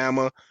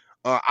Alabama.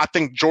 I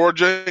think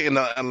Georgia in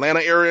the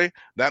Atlanta area,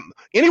 that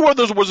anywhere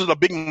those was a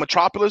big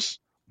metropolis,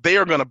 they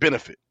are going to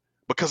benefit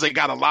because they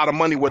got a lot of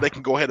money where they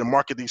can go ahead and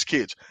market these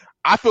kids.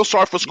 I feel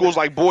sorry for schools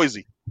like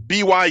Boise,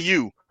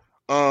 BYU,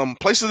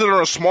 places that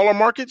are in smaller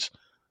markets.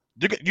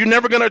 You're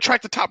never going to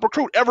attract the top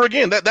recruit ever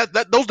again.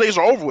 Those days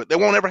are over with. They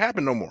won't ever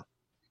happen no more.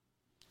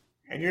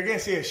 And you're going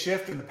to see a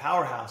shift in the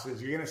powerhouses.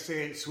 You're going to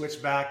see it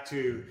switch back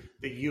to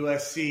the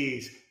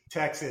USCs,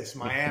 Texas,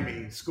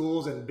 Miami,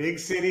 schools in big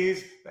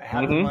cities that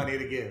have the money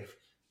to give.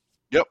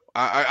 Yep,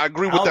 I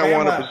agree with that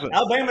 100%.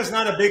 Alabama's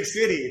not a big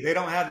city. They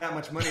don't have that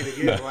much money to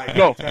give. Like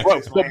no,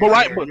 Texas,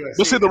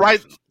 but see the right.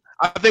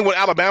 I think with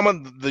Alabama,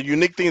 the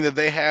unique thing that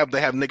they have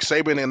Nick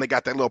Saban, and they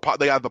got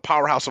they got the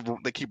powerhouse of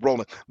they keep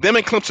rolling. Them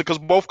and Clemson, because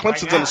both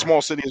Clemson's in a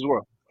small city as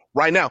well.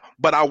 Right now,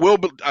 but I will.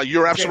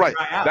 You're absolutely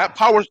right.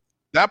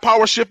 That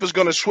power shift is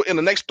going to in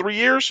the next 3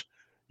 years.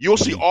 You'll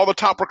see all the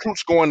top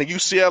recruits going to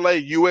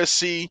UCLA,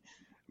 USC,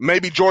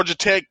 maybe Georgia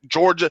Tech,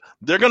 Georgia.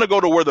 They're going to go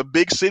to where the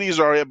big cities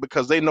are at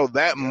because they know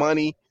that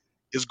money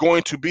is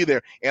going to be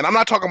there. And I'm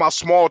not talking about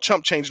small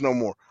chump change no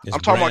more. I'm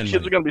talking about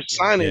kids are going to be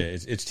signing. Yeah,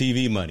 it's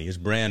TV money. It's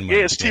brand money.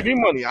 Yeah, it's TV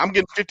money. I'm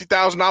getting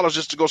 $50,000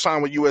 just to go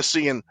sign with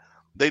USC, and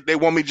they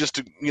want me just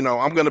to,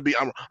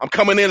 I'm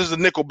coming in as a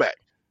nickelback.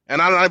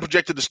 And I'm not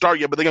projected to start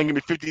yet, but they're going to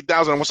give me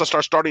 $50,000. And once I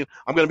start starting,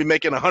 I'm going to be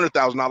making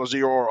 $100,000 a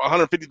year or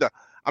 $150,000.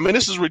 I mean,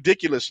 this is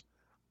ridiculous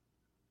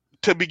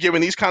to be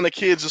giving these kind of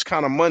kids this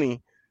kind of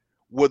money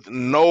with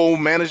no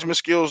management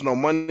skills, no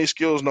money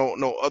skills,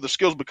 no other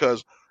skills,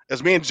 because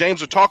as me and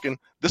James are talking,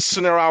 this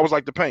scenario I always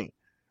like to paint.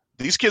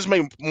 These kids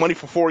make money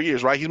for 4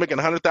 years, right? He's making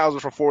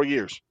 $100,000 for 4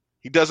 years.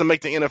 He doesn't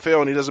make the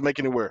NFL and he doesn't make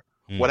anywhere.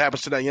 What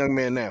happens to that young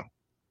man now?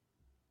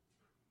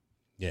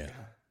 Yeah,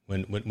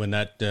 when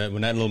that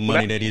little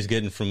money that he's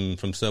getting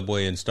from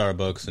Subway and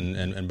Starbucks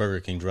and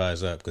Burger King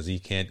dries up because he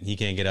can't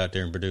get out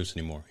there and produce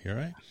anymore. You all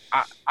right?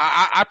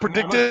 I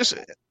predict this.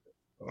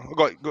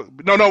 Go.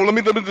 No. Let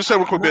me just say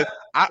real quick bit.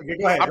 I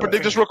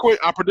predict this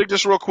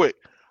real quick.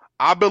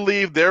 I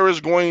believe there is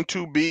going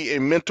to be a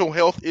mental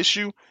health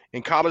issue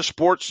in college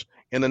sports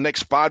in the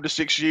next 5 to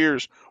 6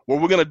 years where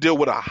we're going to deal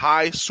with a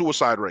high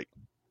suicide rate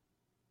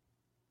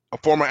of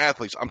former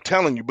athletes. I'm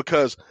telling you,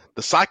 because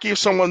the psyche of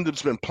someone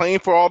that's been playing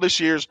for all these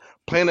years,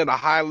 playing at a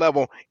high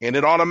level, and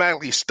it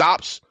automatically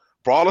stops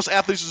for all those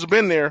athletes that's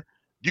been there,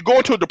 you go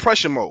into a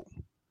depression mode.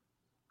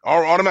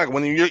 Or automatically,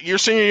 when you're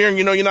senior year and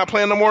you know you're not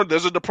playing no more,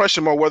 there's a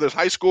depression mode, whether it's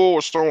high school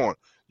or so on.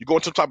 You go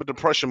into some type of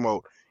depression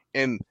mode.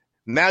 And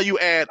now you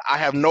add, I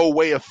have no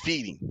way of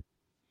feeding.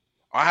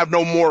 I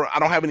don't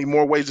have any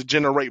more ways to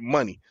generate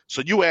money.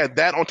 So you add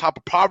that on top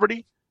of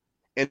poverty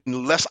and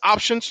less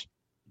options,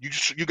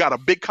 you got a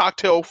big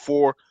cocktail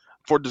for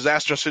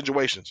disastrous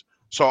situations.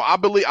 So I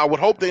would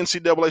hope the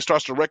NCAA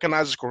starts to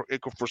recognize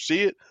it, could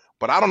foresee it,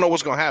 but I don't know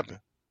what's going to happen.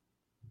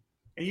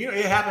 And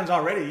it happens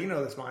already. You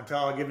know this, Montel.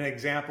 I'll give an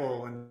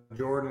example. When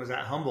Jordan was at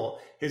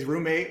Humboldt, his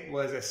roommate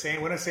was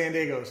one of San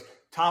Diego's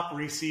top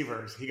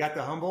receivers. He got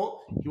to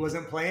Humboldt. He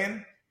wasn't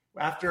playing.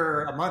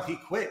 After a month, he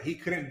quit. He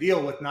couldn't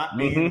deal with not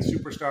being the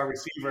superstar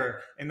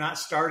receiver and not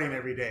starting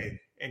every day.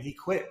 And he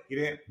quit. He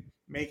didn't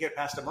make it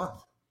past a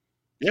month.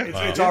 Yeah,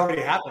 it's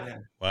already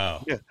happening.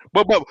 Wow. Yeah,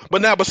 but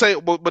now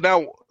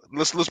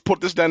let's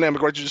put this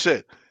dynamic right. You just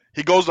said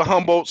he goes to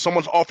Humboldt.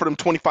 Someone's offered him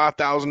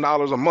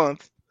 $25,000 a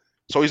month,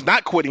 so he's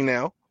not quitting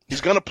now. He's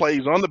gonna play.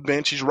 He's on the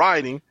bench. He's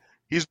riding.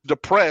 He's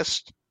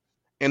depressed,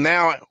 and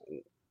now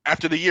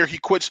after the year he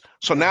quits.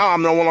 So now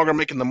I'm no longer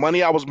making the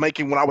money I was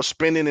making when I was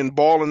spending and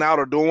balling out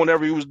or doing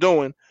whatever he was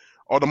doing,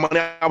 or the money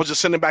I was just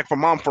sending back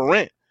from mom for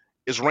rent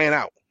is ran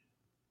out,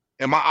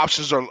 and my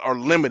options are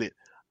limited.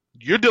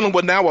 You're dealing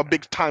with now a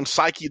big time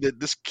psyche that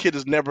this kid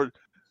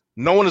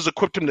no one has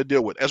equipped him to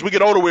deal with. As we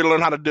get older, we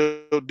learn how to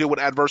deal with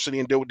adversity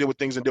and deal with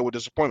things and deal with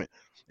disappointment.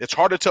 It's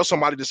hard to tell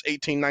somebody that's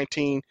 18,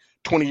 19,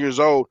 20 years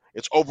old,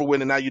 it's over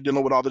with, and now you're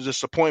dealing with all the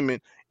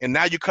disappointment, and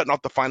now you're cutting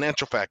off the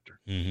financial factor.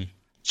 Mm-hmm.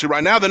 See,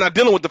 right now they're not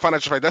dealing with the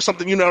financial factor. That's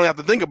something you don't have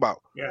to think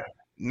about. Yeah.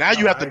 Now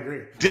you have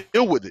to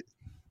deal with it.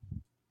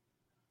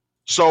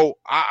 So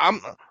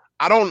I'm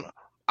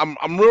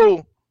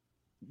real.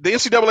 The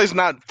NCAA is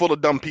not full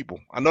of dumb people.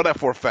 I know that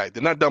for a fact.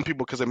 They're not dumb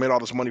people because they made all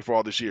this money for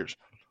all these years.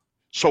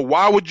 So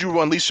why would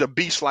you unleash a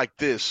beast like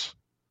this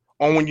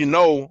on when you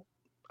know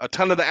a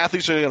ton of the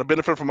athletes are going to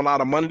benefit from a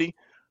lot of money,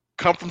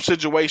 come from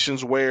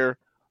situations where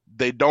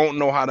they don't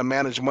know how to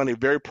manage money,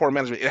 very poor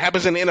management. It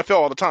happens in the NFL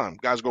all the time.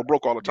 Guys go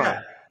broke all the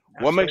time. Yeah,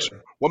 what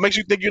makes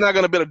you think you're not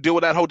going to be able to deal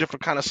with that whole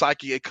different kind of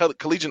psyche at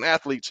collegiate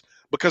athletes?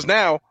 Because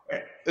now,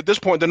 at this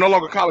point, they're no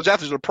longer college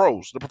athletes, they're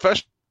pros, they're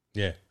professionals.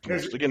 Yeah.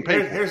 Here's getting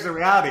paid. Here's the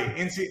reality.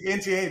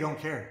 NCAA don't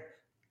care.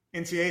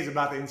 NCAA is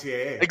about the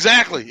NCAA.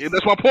 Exactly.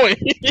 That's my point.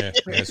 Yeah,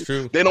 that's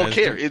true. They don't That's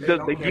care. true.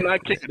 They do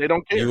not care. They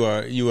don't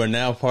care. You are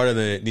now part of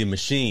the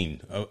machine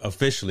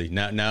officially.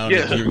 Now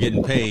Yeah. that you're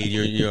getting paid,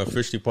 you're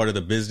officially part of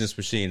the business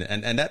machine.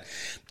 And that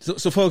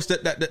so folks,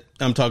 that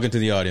I'm talking to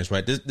the audience,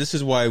 right? This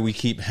is why we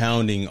keep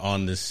hounding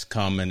on this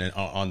comment and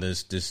on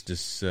this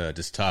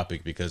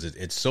topic, because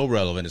it's so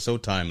relevant, it's so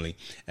timely,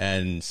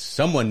 and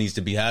someone needs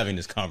to be having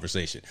this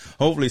conversation.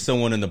 Hopefully,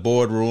 someone in the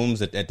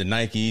boardrooms at the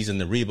Nikes and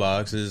the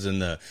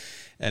Reeboks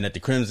and at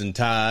the Crimson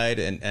Tide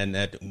and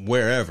at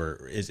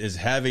wherever is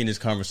having these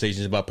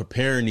conversations about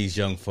preparing these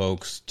young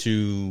folks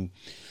to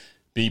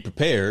be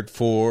prepared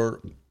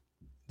for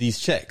these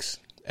checks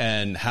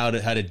and how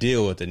to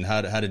deal with it and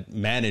how to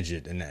manage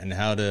it and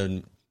how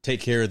to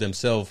take care of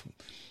themselves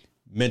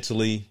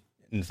mentally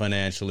and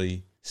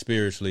financially,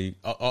 spiritually,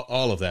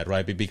 all of that,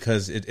 right?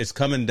 Because it's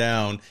coming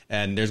down,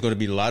 and there's going to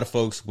be a lot of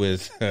folks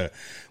with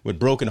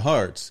broken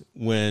hearts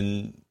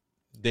when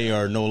they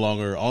are no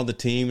longer on the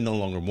team, no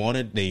longer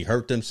wanted. They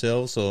hurt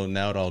themselves, so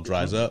now it all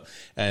dries up.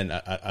 And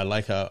I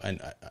like how,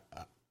 and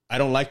I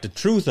don't like the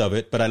truth of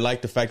it, but I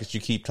like the fact that you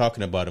keep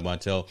talking about it,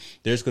 Montel.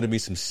 There's going to be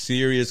some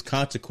serious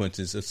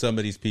consequences of some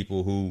of these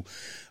people who,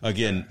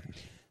 again,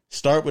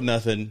 start with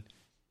nothing,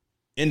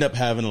 end up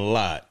having a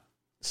lot.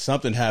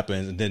 Something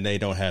happens, and then they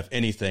don't have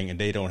anything, and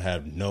they don't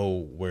have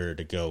nowhere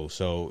to go.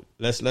 So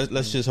let's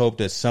just hope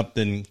that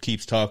something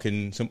keeps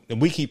talking.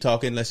 We keep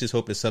talking. Let's just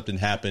hope that something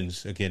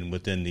happens again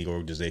within the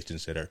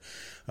organizations that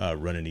are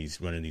running these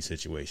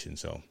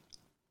situations. So,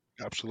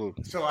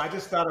 absolutely. So I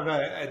just thought of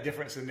a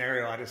different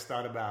scenario. I just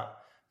thought about.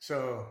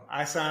 So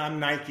I'm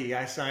Nike.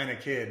 I sign a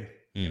kid,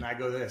 and I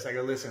go,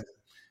 listen,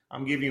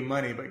 I'm giving you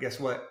money, but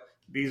guess what?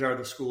 These are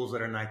the schools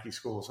that are Nike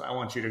schools. I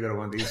want you to go to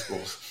one of these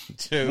schools.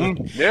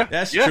 Yeah,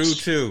 that's true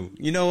too.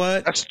 You know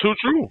what? That's too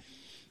true.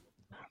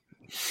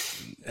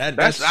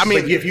 I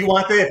mean, if you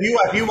want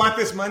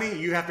this money,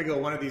 you have to go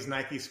one of these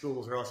Nike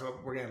schools, or else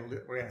we're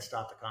gonna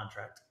stop the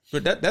contract.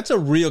 But that's a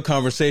real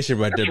conversation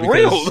right there.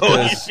 That's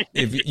because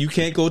if you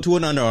can't go to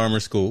an Under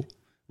Armour school,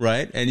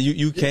 right, and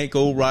you can't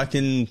go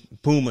rocking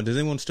Puma. Does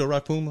anyone still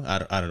rock Puma?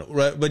 I don't know,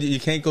 right? But you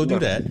can't go do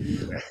that.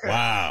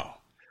 Wow,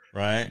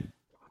 right.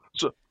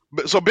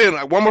 So Ben,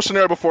 one more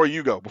scenario before we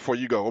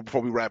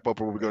wrap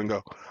up, or we're going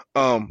to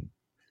go.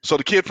 So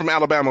the kid from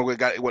Alabama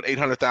got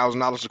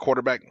 $800,000 a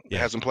quarterback,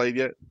 hasn't played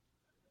yet.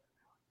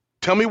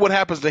 Tell me what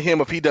happens to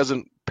him if he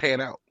doesn't pan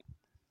out.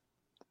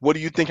 What do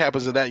you think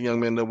happens to that young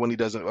man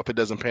if it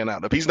doesn't pan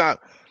out?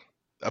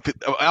 If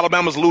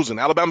Alabama's losing,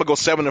 Alabama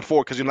goes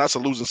 7-4 because that's a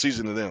losing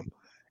season to them.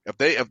 If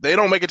they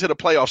don't make it to the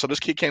playoffs, so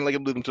this kid can't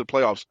lead them to the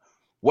playoffs,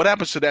 what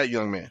happens to that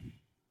young man?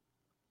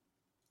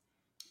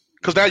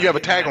 Because now you have a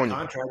tag on you.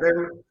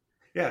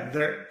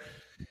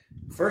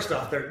 First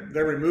off, they're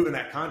removing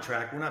that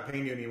contract. We're not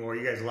paying you anymore.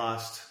 You guys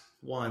lost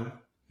one.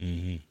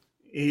 Mm-hmm.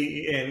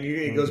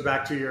 It goes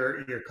back to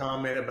your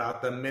comment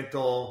about the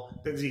mental.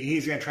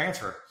 He's going to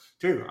transfer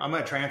too. I'm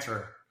going to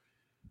transfer.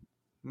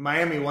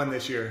 Miami won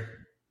this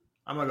year.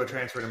 I'm going to go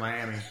transfer to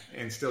Miami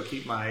and still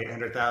keep my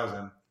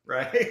 100,000.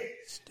 Right?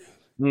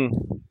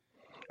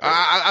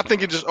 I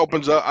think it just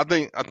opens up. I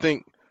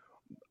think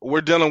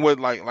we're dealing with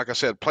like I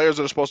said, players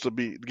that are supposed to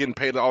be getting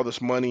paid all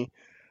this money.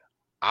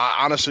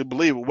 I honestly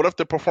believe, what if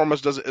the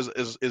performance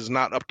is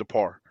not up to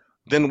par?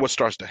 Then what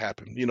starts to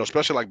happen?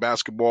 Especially like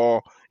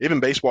basketball, even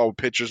baseball with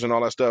pitchers and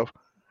all that stuff.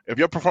 If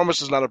your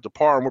performance is not up to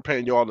par and we're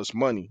paying you all this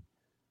money,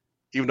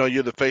 even though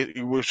you're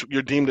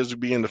deemed as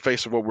being the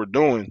face of what we're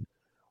doing,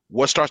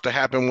 what starts to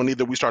happen when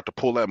either we start to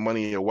pull that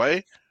money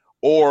away,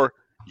 or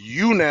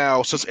you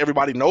now, since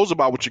everybody knows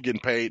about what you're getting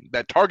paid,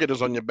 that target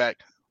is on your back,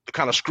 the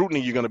kind of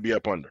scrutiny you're going to be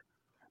up under.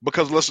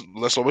 Because let's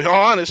be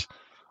honest.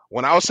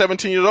 When I was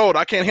 17 years old,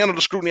 I can't handle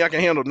the scrutiny I can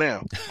handle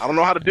now. I don't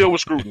know how to deal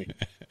with scrutiny.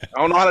 I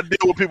don't know how to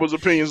deal with people's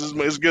opinions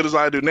as good as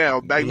I do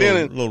now. Back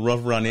then, a little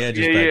rough around the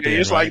edges. Yeah, back then,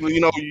 it's right? like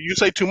you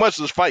say too much,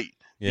 let's fight.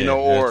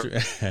 Or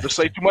to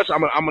say too much,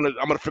 I'm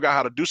gonna figure out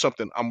how to do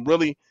something. I'm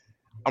really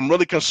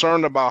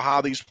concerned about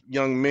how these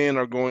young men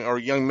are going, or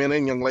young men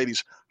and young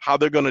ladies, how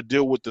they're going to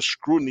deal with the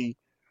scrutiny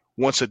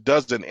once it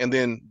doesn't. And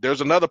then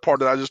there's another part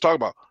that I just talked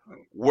about.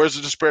 Where's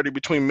the disparity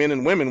between men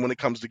and women when it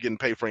comes to getting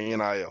paid for NIL?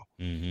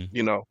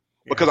 Mm-hmm.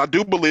 Because I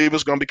do believe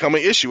it's going to become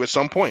an issue at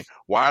some point.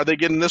 Why are they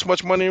getting this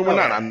much money and we're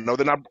not?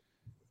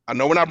 I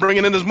know we're not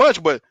bringing in as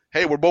much, but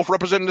hey, we're both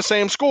representing the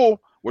same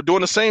school. We're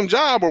doing the same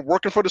job. We're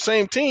working for the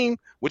same team,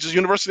 which is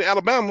University of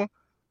Alabama.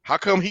 How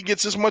come he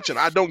gets this much and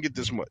I don't get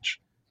this much?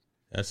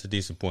 That's a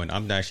decent point.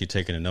 I'm actually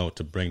taking a note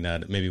to bring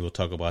that. Maybe we'll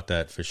talk about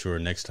that for sure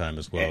next time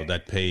as well.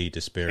 That pay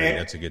disparity,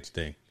 that's a good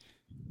thing.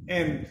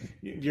 And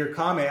your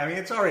comment, I mean,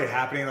 it's already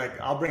happening. Like,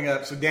 I'll bring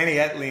up, so Danny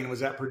Etling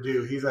was at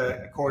Purdue. He's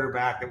a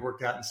quarterback that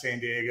worked out in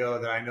San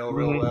Diego that I know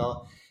real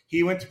well.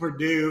 He went to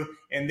Purdue,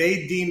 and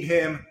they deemed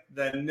him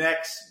the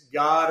next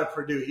god of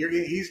Purdue.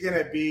 He's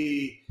going to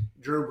be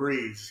Drew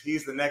Brees.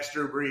 He's the next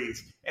Drew Brees.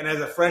 And as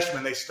a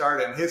freshman, they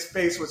started him. His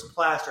face was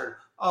plastered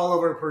all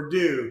over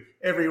Purdue.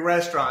 Every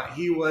restaurant,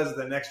 he was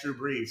the next Drew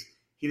Brees.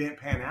 He didn't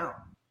pan out.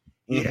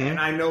 And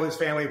I know his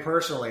family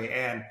personally,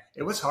 and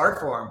it was hard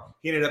for him.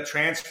 He ended up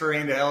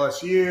transferring to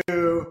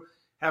LSU,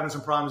 having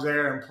some problems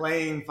there, and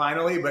playing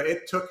finally. But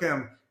it took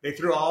him. They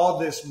threw all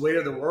this weight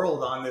of the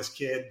world on this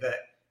kid that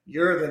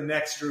you're the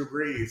next Drew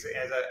Brees.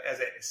 As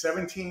a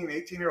 17,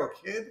 18-year-old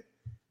kid,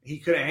 he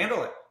couldn't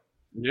handle it.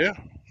 Yeah.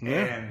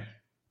 And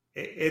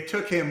it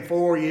took him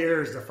 4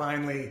 years to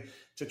finally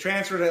to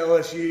transfer to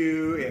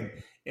LSU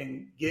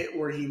and get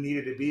where he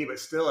needed to be, but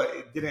still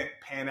it didn't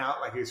pan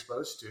out like he was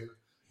supposed to.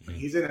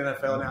 He's in the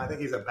NFL now. I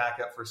think he's a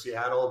backup for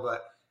Seattle,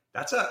 but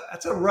that's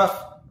a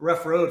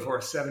rough road for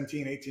a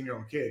 17,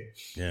 18-year-old kid.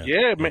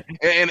 Yeah, man.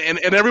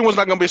 And everyone's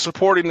not going to be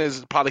supporting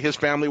as probably his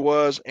family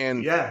was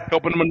and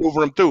helping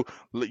maneuver him through.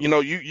 You know,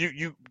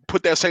 you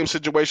put that same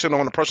situation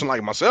on a person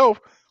like myself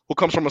who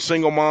comes from a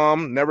single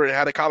mom, never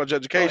had a college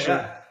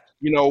education,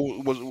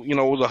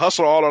 was a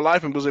hustler all her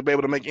life and was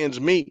able to make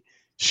ends meet.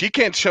 She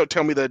can't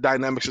tell me the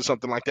dynamics of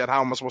something like that.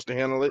 How am I supposed to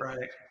handle it?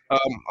 Right.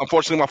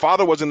 Unfortunately, my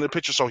father wasn't in the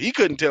picture, so he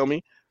couldn't tell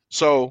me.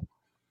 So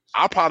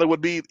I probably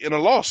would be in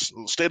a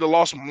state of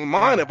loss of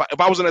mind. If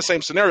I was in that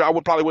same scenario, I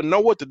wouldn't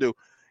know what to do.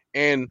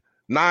 And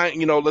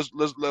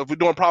if we're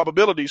doing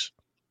probabilities,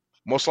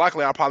 most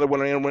likely I probably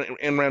would have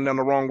ran down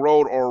the wrong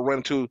road or ran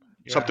into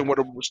something would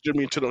have steered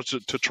me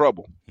to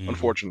trouble.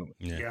 Unfortunately.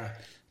 Yeah.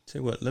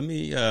 Tell you what, let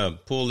me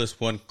pull this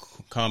one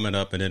comment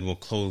up and then we'll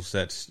close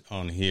that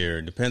on here.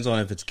 It depends on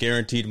if it's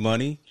guaranteed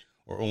money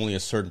or only a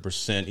certain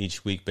percent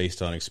each week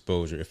based on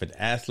exposure. If an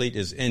athlete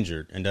is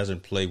injured and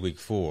doesn't play week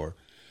 4,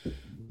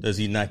 does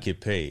he not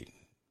get paid?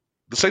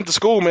 This ain't the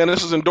school, man.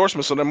 This is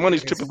endorsement, so that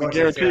money's typically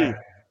guaranteed.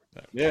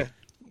 Yeah,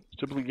 it's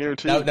typically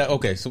guaranteed.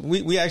 Okay, so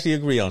we actually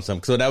agree on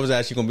something. So that was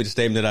actually going to be the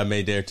statement that I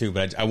made there too.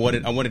 But I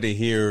wanted to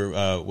hear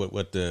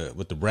what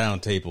the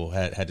round table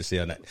had to say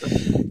on that.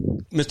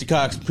 Mr.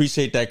 Cox,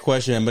 appreciate that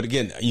question. But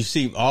again, you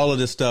see, all of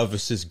this stuff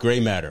is just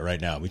gray matter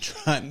right now.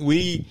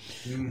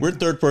 We're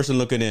third person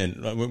looking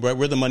in.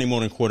 We're the Monday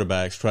morning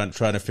quarterbacks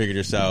trying to figure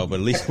this out. But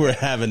at least we're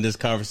having this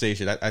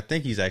conversation. I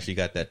think he's actually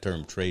got that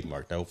term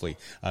trademarked. Hopefully,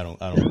 I don't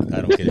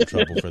get in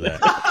trouble for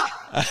that.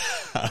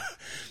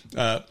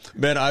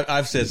 Ben,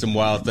 I've said some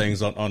wild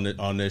things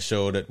on this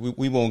show that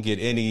we won't get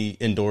any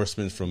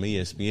endorsements from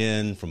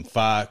ESPN, from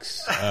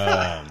Fox.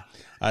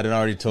 I done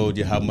already told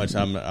you how much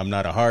I'm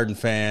not a Harden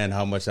fan,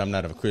 how much I'm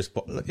not a Chris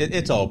Paul.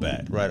 It's all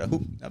bad, right?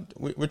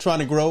 We're trying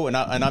to grow, and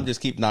I'm just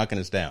keep knocking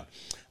us down.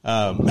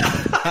 Let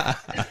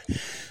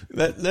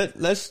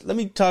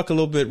me talk a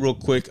little bit real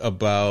quick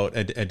about,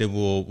 and then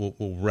we'll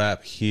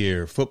wrap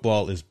here.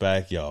 Football is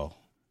back, y'all.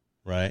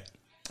 Right?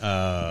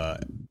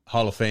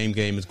 Hall of Fame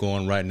game is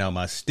going right now.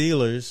 My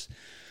Steelers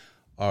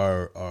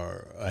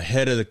are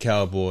ahead of the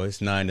Cowboys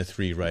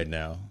 9-3 right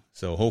now.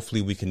 So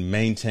hopefully we can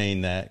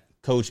maintain that.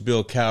 Coach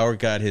Bill Cowher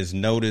got his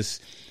notice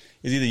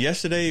is either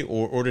yesterday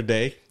or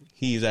today.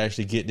 He's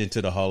actually getting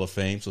into the Hall of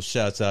Fame. So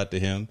shouts out to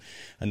him.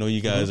 I know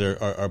you guys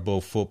are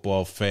both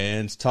football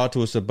fans. Talk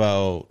to us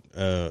about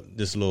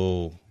this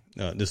lull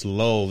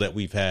that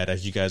we've had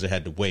as you guys have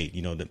had to wait.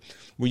 You know,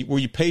 were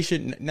you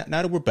patient? Now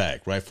that we're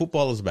back, right?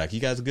 Football is back. You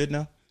guys are good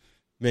now?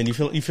 Man, you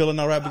feeling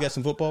all right? We got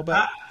some football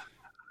back?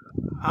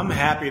 I'm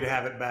happy to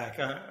have it back.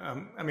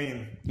 I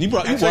mean, you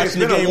watching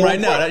the game right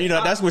now.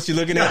 That's what you're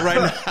looking at right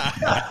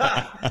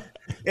now.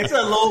 It's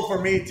a low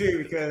for me too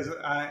because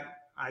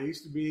I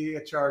used to be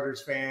a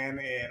Chargers fan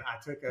and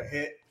I took a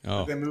hit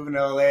with them moving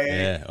to LA.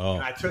 Yeah. Oh.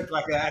 And I took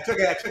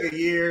a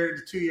year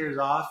to 2 years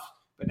off,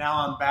 but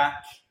now I'm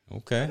back.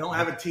 Okay. I don't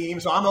have a team,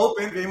 so I'm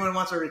open. If anyone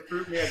wants to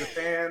recruit me as a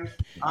fan,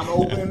 I'm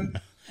open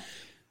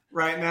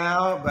right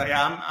now. But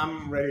yeah,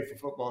 I'm ready for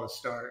football to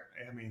start.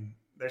 I mean,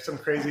 there's some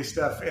crazy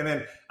stuff. And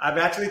then I've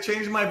actually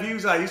changed my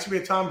views. I used to be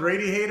a Tom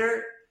Brady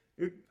hater.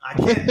 I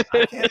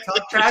can't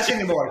talk trash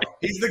anymore.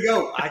 He's the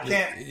GOAT. I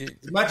can't,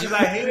 as much as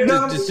I hated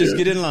him. Just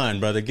get in line,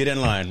 brother. Get in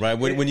line, right?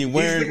 When you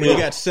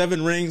got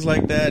 7 rings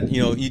like that,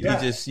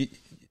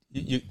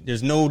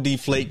 there's no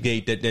deflate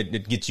gate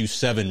that gets you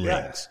 7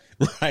 rings.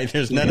 Right?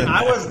 There's none of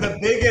that. I was the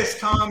biggest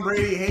Tom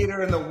Brady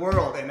hater in the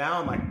world, and now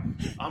I'm like,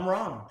 I'm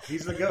wrong.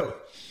 He's the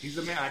GOAT. He's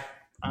the man.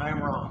 I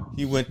am wrong.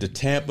 He went to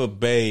Tampa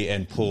Bay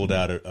and pulled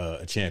out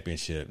a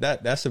championship.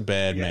 That's a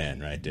bad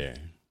man right there.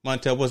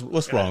 Montel,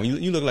 what's wrong?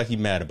 You look like you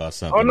mad about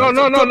something. Oh, no.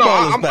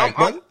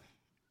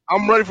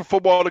 I'm ready for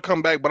football to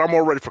come back, but I'm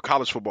more ready for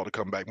college football to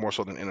come back more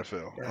so than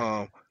NFL.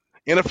 Yeah.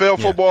 NFL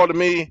football to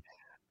me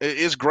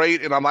is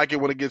great, and I like it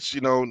when it gets,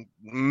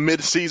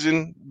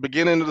 mid-season.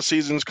 Beginning of the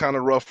season is kind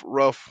of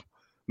rough.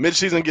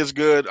 Mid-season gets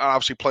good.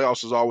 Obviously,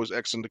 playoffs is always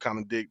excellent to kind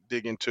of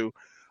dig into.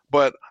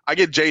 But I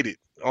get jaded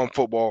on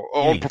football,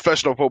 on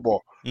professional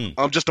football.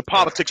 Just the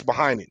politics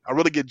behind it. I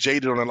really get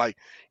jaded on it. Like,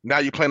 now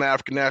you're playing the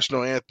African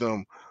national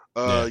anthem.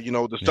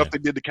 The stuff they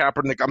did to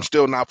Kaepernick, I'm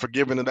still not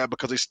forgiving of that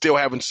because they still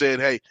haven't said,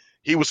 hey,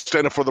 he was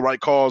standing for the right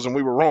cause and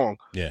we were wrong.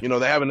 Yeah.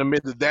 They haven't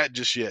admitted that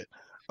just yet.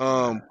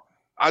 The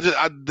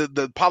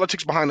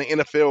politics behind the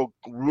NFL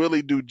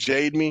really do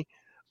jade me.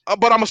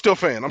 But I'm still a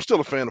fan. I'm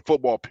still a fan of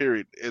football,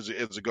 period, as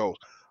it goes.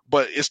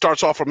 But it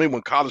starts off for me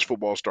when college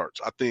football starts.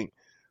 I think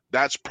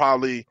that's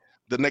probably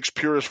the next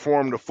purest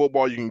form of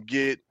football you can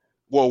get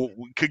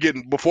we could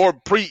get before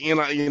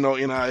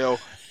NIL,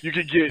 you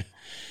could get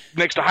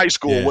next to high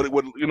school with a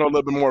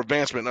little bit more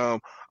advancement.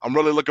 I'm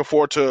really looking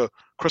forward to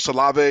Chris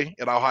Olave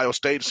at Ohio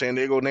State, San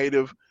Diego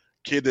native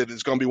kid that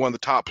is going to be one of the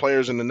top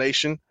players in the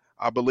nation,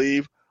 I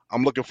believe.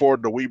 I'm looking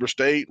forward to Weber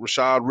State,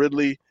 Rashad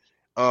Ridley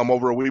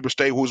over at Weber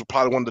State, who's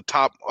probably one of the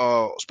top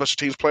special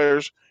teams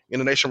players in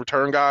the nation,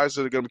 return guys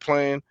that are going to be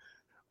playing.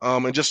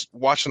 And just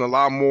watching a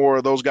lot more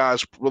of those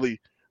guys really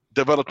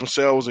develop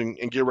themselves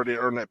and get ready to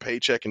earn that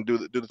paycheck and do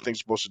the things they're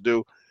supposed to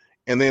do.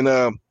 And then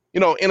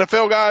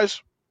NFL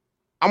guys,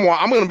 I'm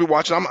going to be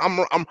watching.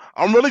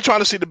 I'm really trying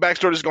to see the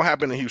backstory that's going to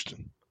happen in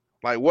Houston.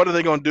 Like, what are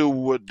they going to do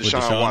with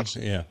Deshaun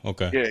Watson? Yeah,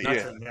 okay.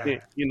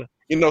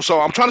 Yeah.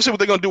 So I'm trying to see what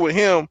they're going to do with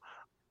him.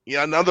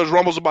 Yeah, now there's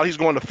rumbles about he's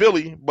going to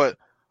Philly, but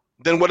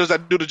then what does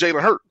that do to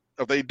Jalen Hurts?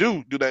 If they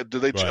do that,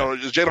 or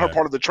is Jalen Hurts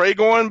part of the trade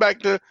going back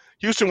to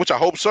Houston, which I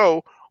hope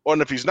so,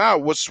 or if he's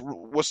not, what's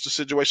the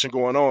situation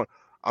going on?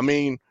 I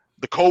mean,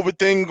 the COVID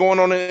thing going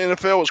on in the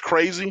NFL is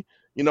crazy.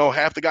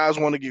 Half the guys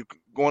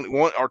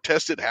are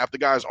tested, half the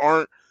guys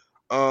aren't.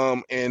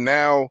 And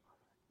now,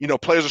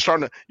 players are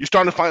starting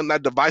to find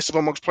that divisive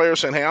amongst players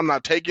saying, hey, I'm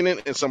not taking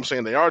it. And some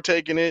saying they are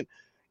taking it.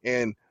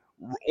 And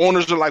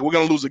owners are like, we're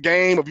going to lose a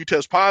game if you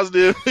test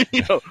positive.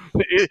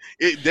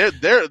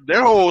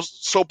 Their whole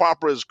soap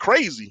opera is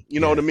crazy. You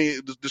know what I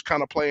mean? Just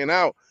kind of playing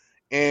out.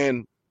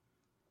 And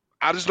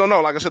I just don't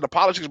know. Like I said, the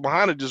politics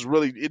behind it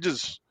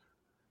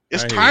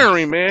it's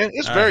tiring, man.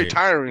 It's very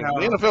tiring. The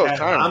NFL is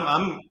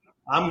tiring.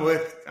 I'm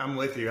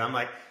with you.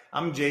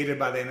 I'm jaded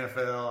by the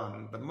NFL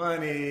and the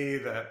money,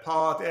 the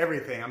politics,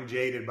 everything. I'm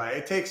jaded by it.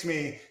 It takes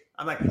me.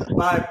 I'm like,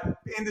 by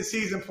in the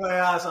season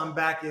playoffs, I'm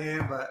back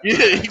in. But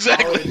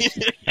exactly.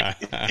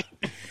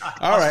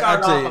 All right,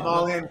 I'm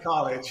all in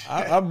college.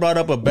 I brought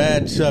up a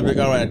bad subject.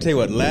 All right, I tell you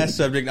what. Last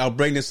subject. I'll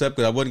bring this up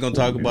because I wasn't going to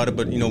talk about it,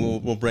 but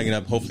we'll bring it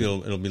up. Hopefully,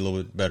 it'll be a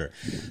little bit better.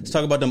 Let's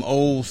talk about them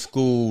old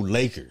school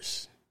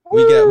Lakers.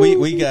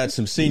 We got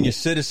some senior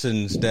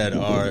citizens that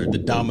are the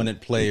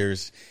dominant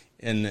players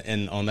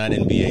in on that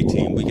NBA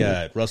team. We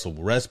got Russell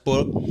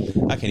Westbrook.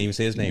 I can't even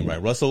say his name right.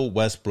 Russell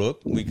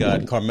Westbrook. We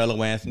got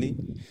Carmelo Anthony.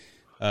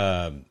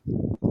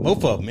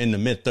 Both of them in the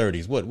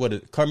mid-30s. What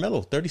is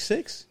Carmelo,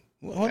 36?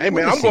 Hey,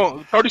 man, I'm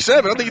going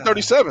 37. I think he's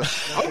 37.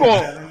 I'm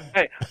going,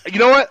 hey, you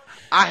know what?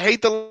 I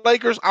hate the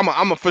Lakers. I'm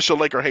an official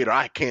Laker hater.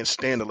 I can't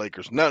stand the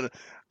Lakers.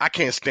 I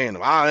can't stand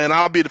them. And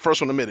I'll be the first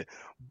one to admit it.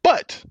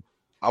 But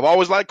I've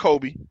always liked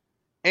Kobe.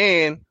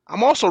 And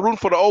I'm also rooting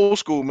for the old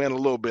school, man, a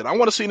little bit. I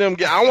want to see them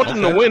I want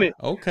them to win it.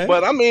 Okay.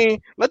 But, I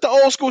mean, let the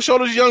old school show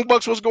those young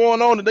bucks what's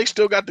going on. And they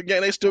still got the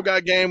game. They still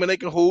got game and they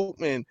can hoop.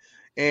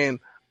 And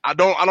I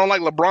don't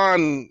like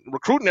LeBron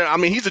recruiting there. I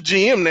mean, he's a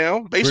GM now,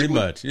 basically. Pretty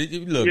much.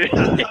 Look,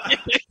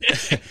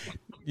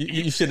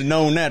 you should have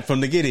known that from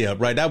the giddy up,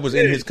 right? That was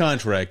in his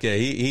contract. Yeah,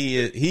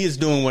 he is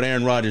doing what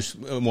Aaron Rodgers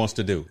wants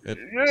to do. Yeah,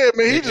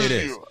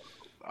 man,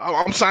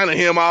 I'm signing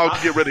him. I'll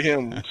get rid of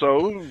him.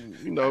 So,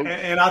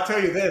 And I'll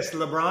tell you this: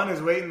 LeBron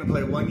is waiting to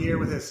play 1 year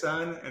with his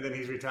son, and then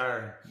he's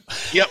retiring.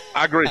 Yep,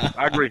 I agree.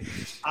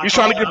 He's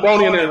trying to get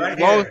Bronny in there.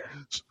 Right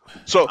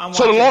so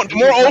the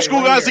more old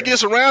school guys that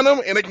gets around him,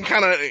 and they can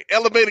kind of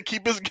elevate and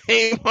keep his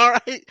game all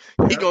right,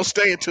 he gonna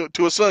stay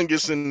until his son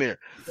gets in there.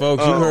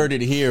 Folks, you heard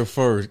it here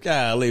first.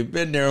 Golly,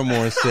 Ben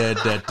Naramore said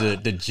that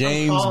the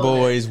James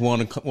boys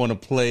want to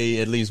play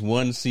at least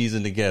one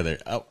season together.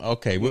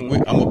 Okay, I'm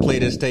gonna play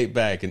this tape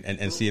back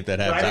and see if that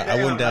happens. I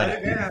wouldn't doubt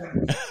it.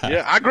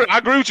 Yeah, I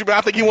agree with you, but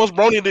I think he wants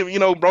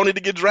Bronny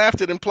to get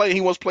drafted and play. He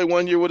wants to play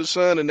 1 year with his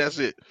son, and that's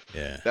it.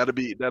 Yeah, that'll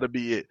be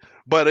it.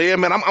 But yeah,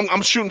 man,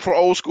 I'm shooting for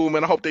old school,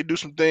 man. I hope they do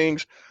some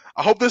things.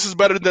 I hope this is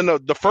better than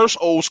the first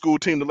old school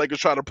team the Lakers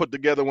tried to put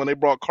together when they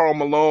brought Karl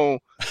Malone,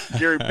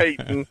 Gary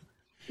Payton,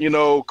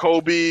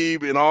 Kobe,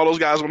 and all those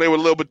guys when they were a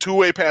little bit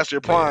two-way past their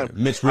prime.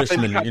 Yeah. Mitch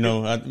Richmond,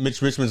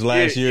 Mitch Richmond's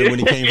last year when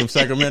he came from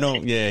Sacramento.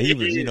 Yeah, he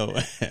was,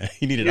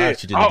 he needed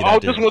oxygen. I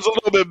hope this one's a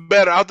little bit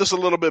better. I hope this is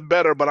a little bit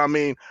better. But I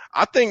mean,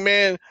 I think,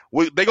 man,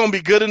 they're gonna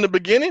be good in the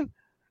beginning.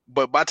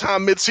 But by the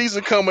time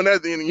mid-season coming,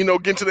 get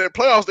to that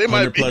playoffs, they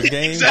might be 100+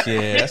 games. Exactly.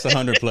 Yeah, that's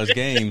 100+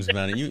 games,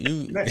 man.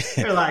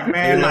 They're like,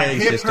 man, my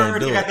hip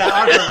hurts. You got that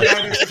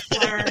arthritis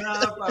flaring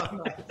up.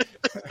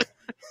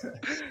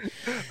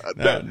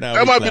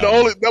 That might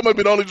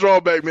be the only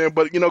drawback, man.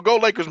 But go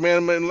Lakers,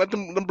 man. Let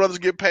them brothers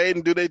get paid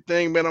and do their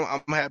thing, man.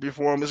 I'm happy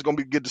for them. It's gonna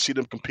be good to see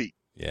them compete.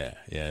 Yeah,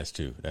 that's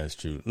true.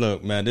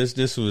 Look, man,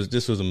 this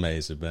was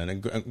amazing, man.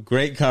 A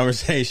great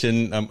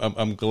conversation.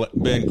 I'm glad,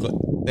 Ben.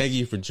 Thank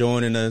you for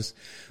joining us,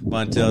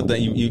 Montel.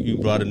 You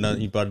brought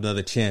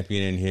another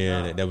champion in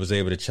here that was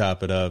able to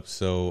chop it up.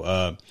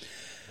 So,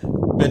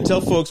 Ben,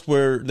 tell folks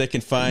where they can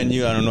find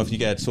you. I don't know if you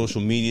got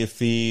social media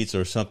feeds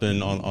or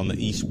something on the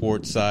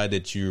eSports side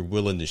that you're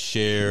willing to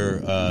share.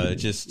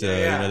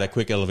 That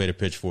quick elevator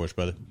pitch for us,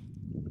 brother.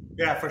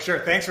 Yeah, for sure.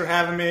 Thanks for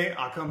having me.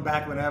 I'll come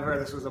back whenever.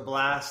 This was a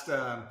blast.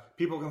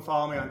 People can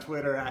follow me on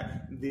Twitter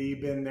at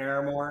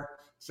 @TheBenNaramore.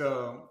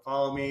 So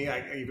follow me.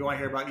 If you want to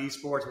hear about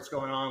eSports, what's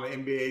going on with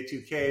NBA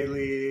 2K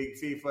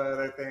League, FIFA,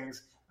 other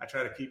things, I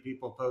try to keep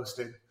people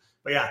posted.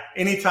 But yeah,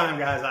 anytime,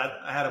 guys.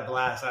 I had a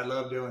blast. I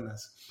love doing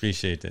this.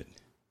 Appreciate it.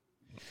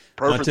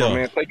 Perfect, my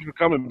man. Thank you for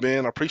coming,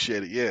 Ben. I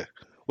appreciate it. Yeah.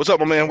 What's up,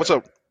 my man? What's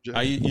up?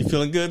 Are you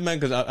feeling good, man?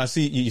 Because I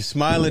see you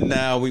smiling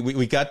now.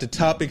 We got the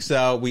topics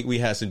out. We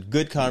had some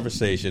good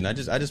conversation. I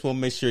just want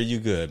to make sure you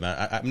good,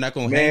 man. I'm not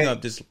going to hang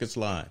up this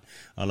line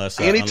unless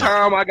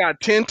anytime I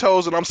got 10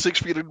 toes and I'm 6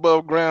 feet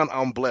above ground,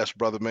 I'm blessed,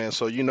 brother, man.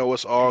 So you know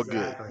it's all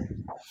good.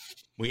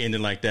 We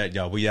ending like that,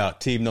 y'all. We out.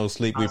 Team No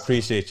Sleep. We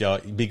appreciate y'all.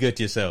 Be good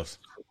to yourselves.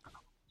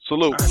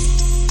 Salute.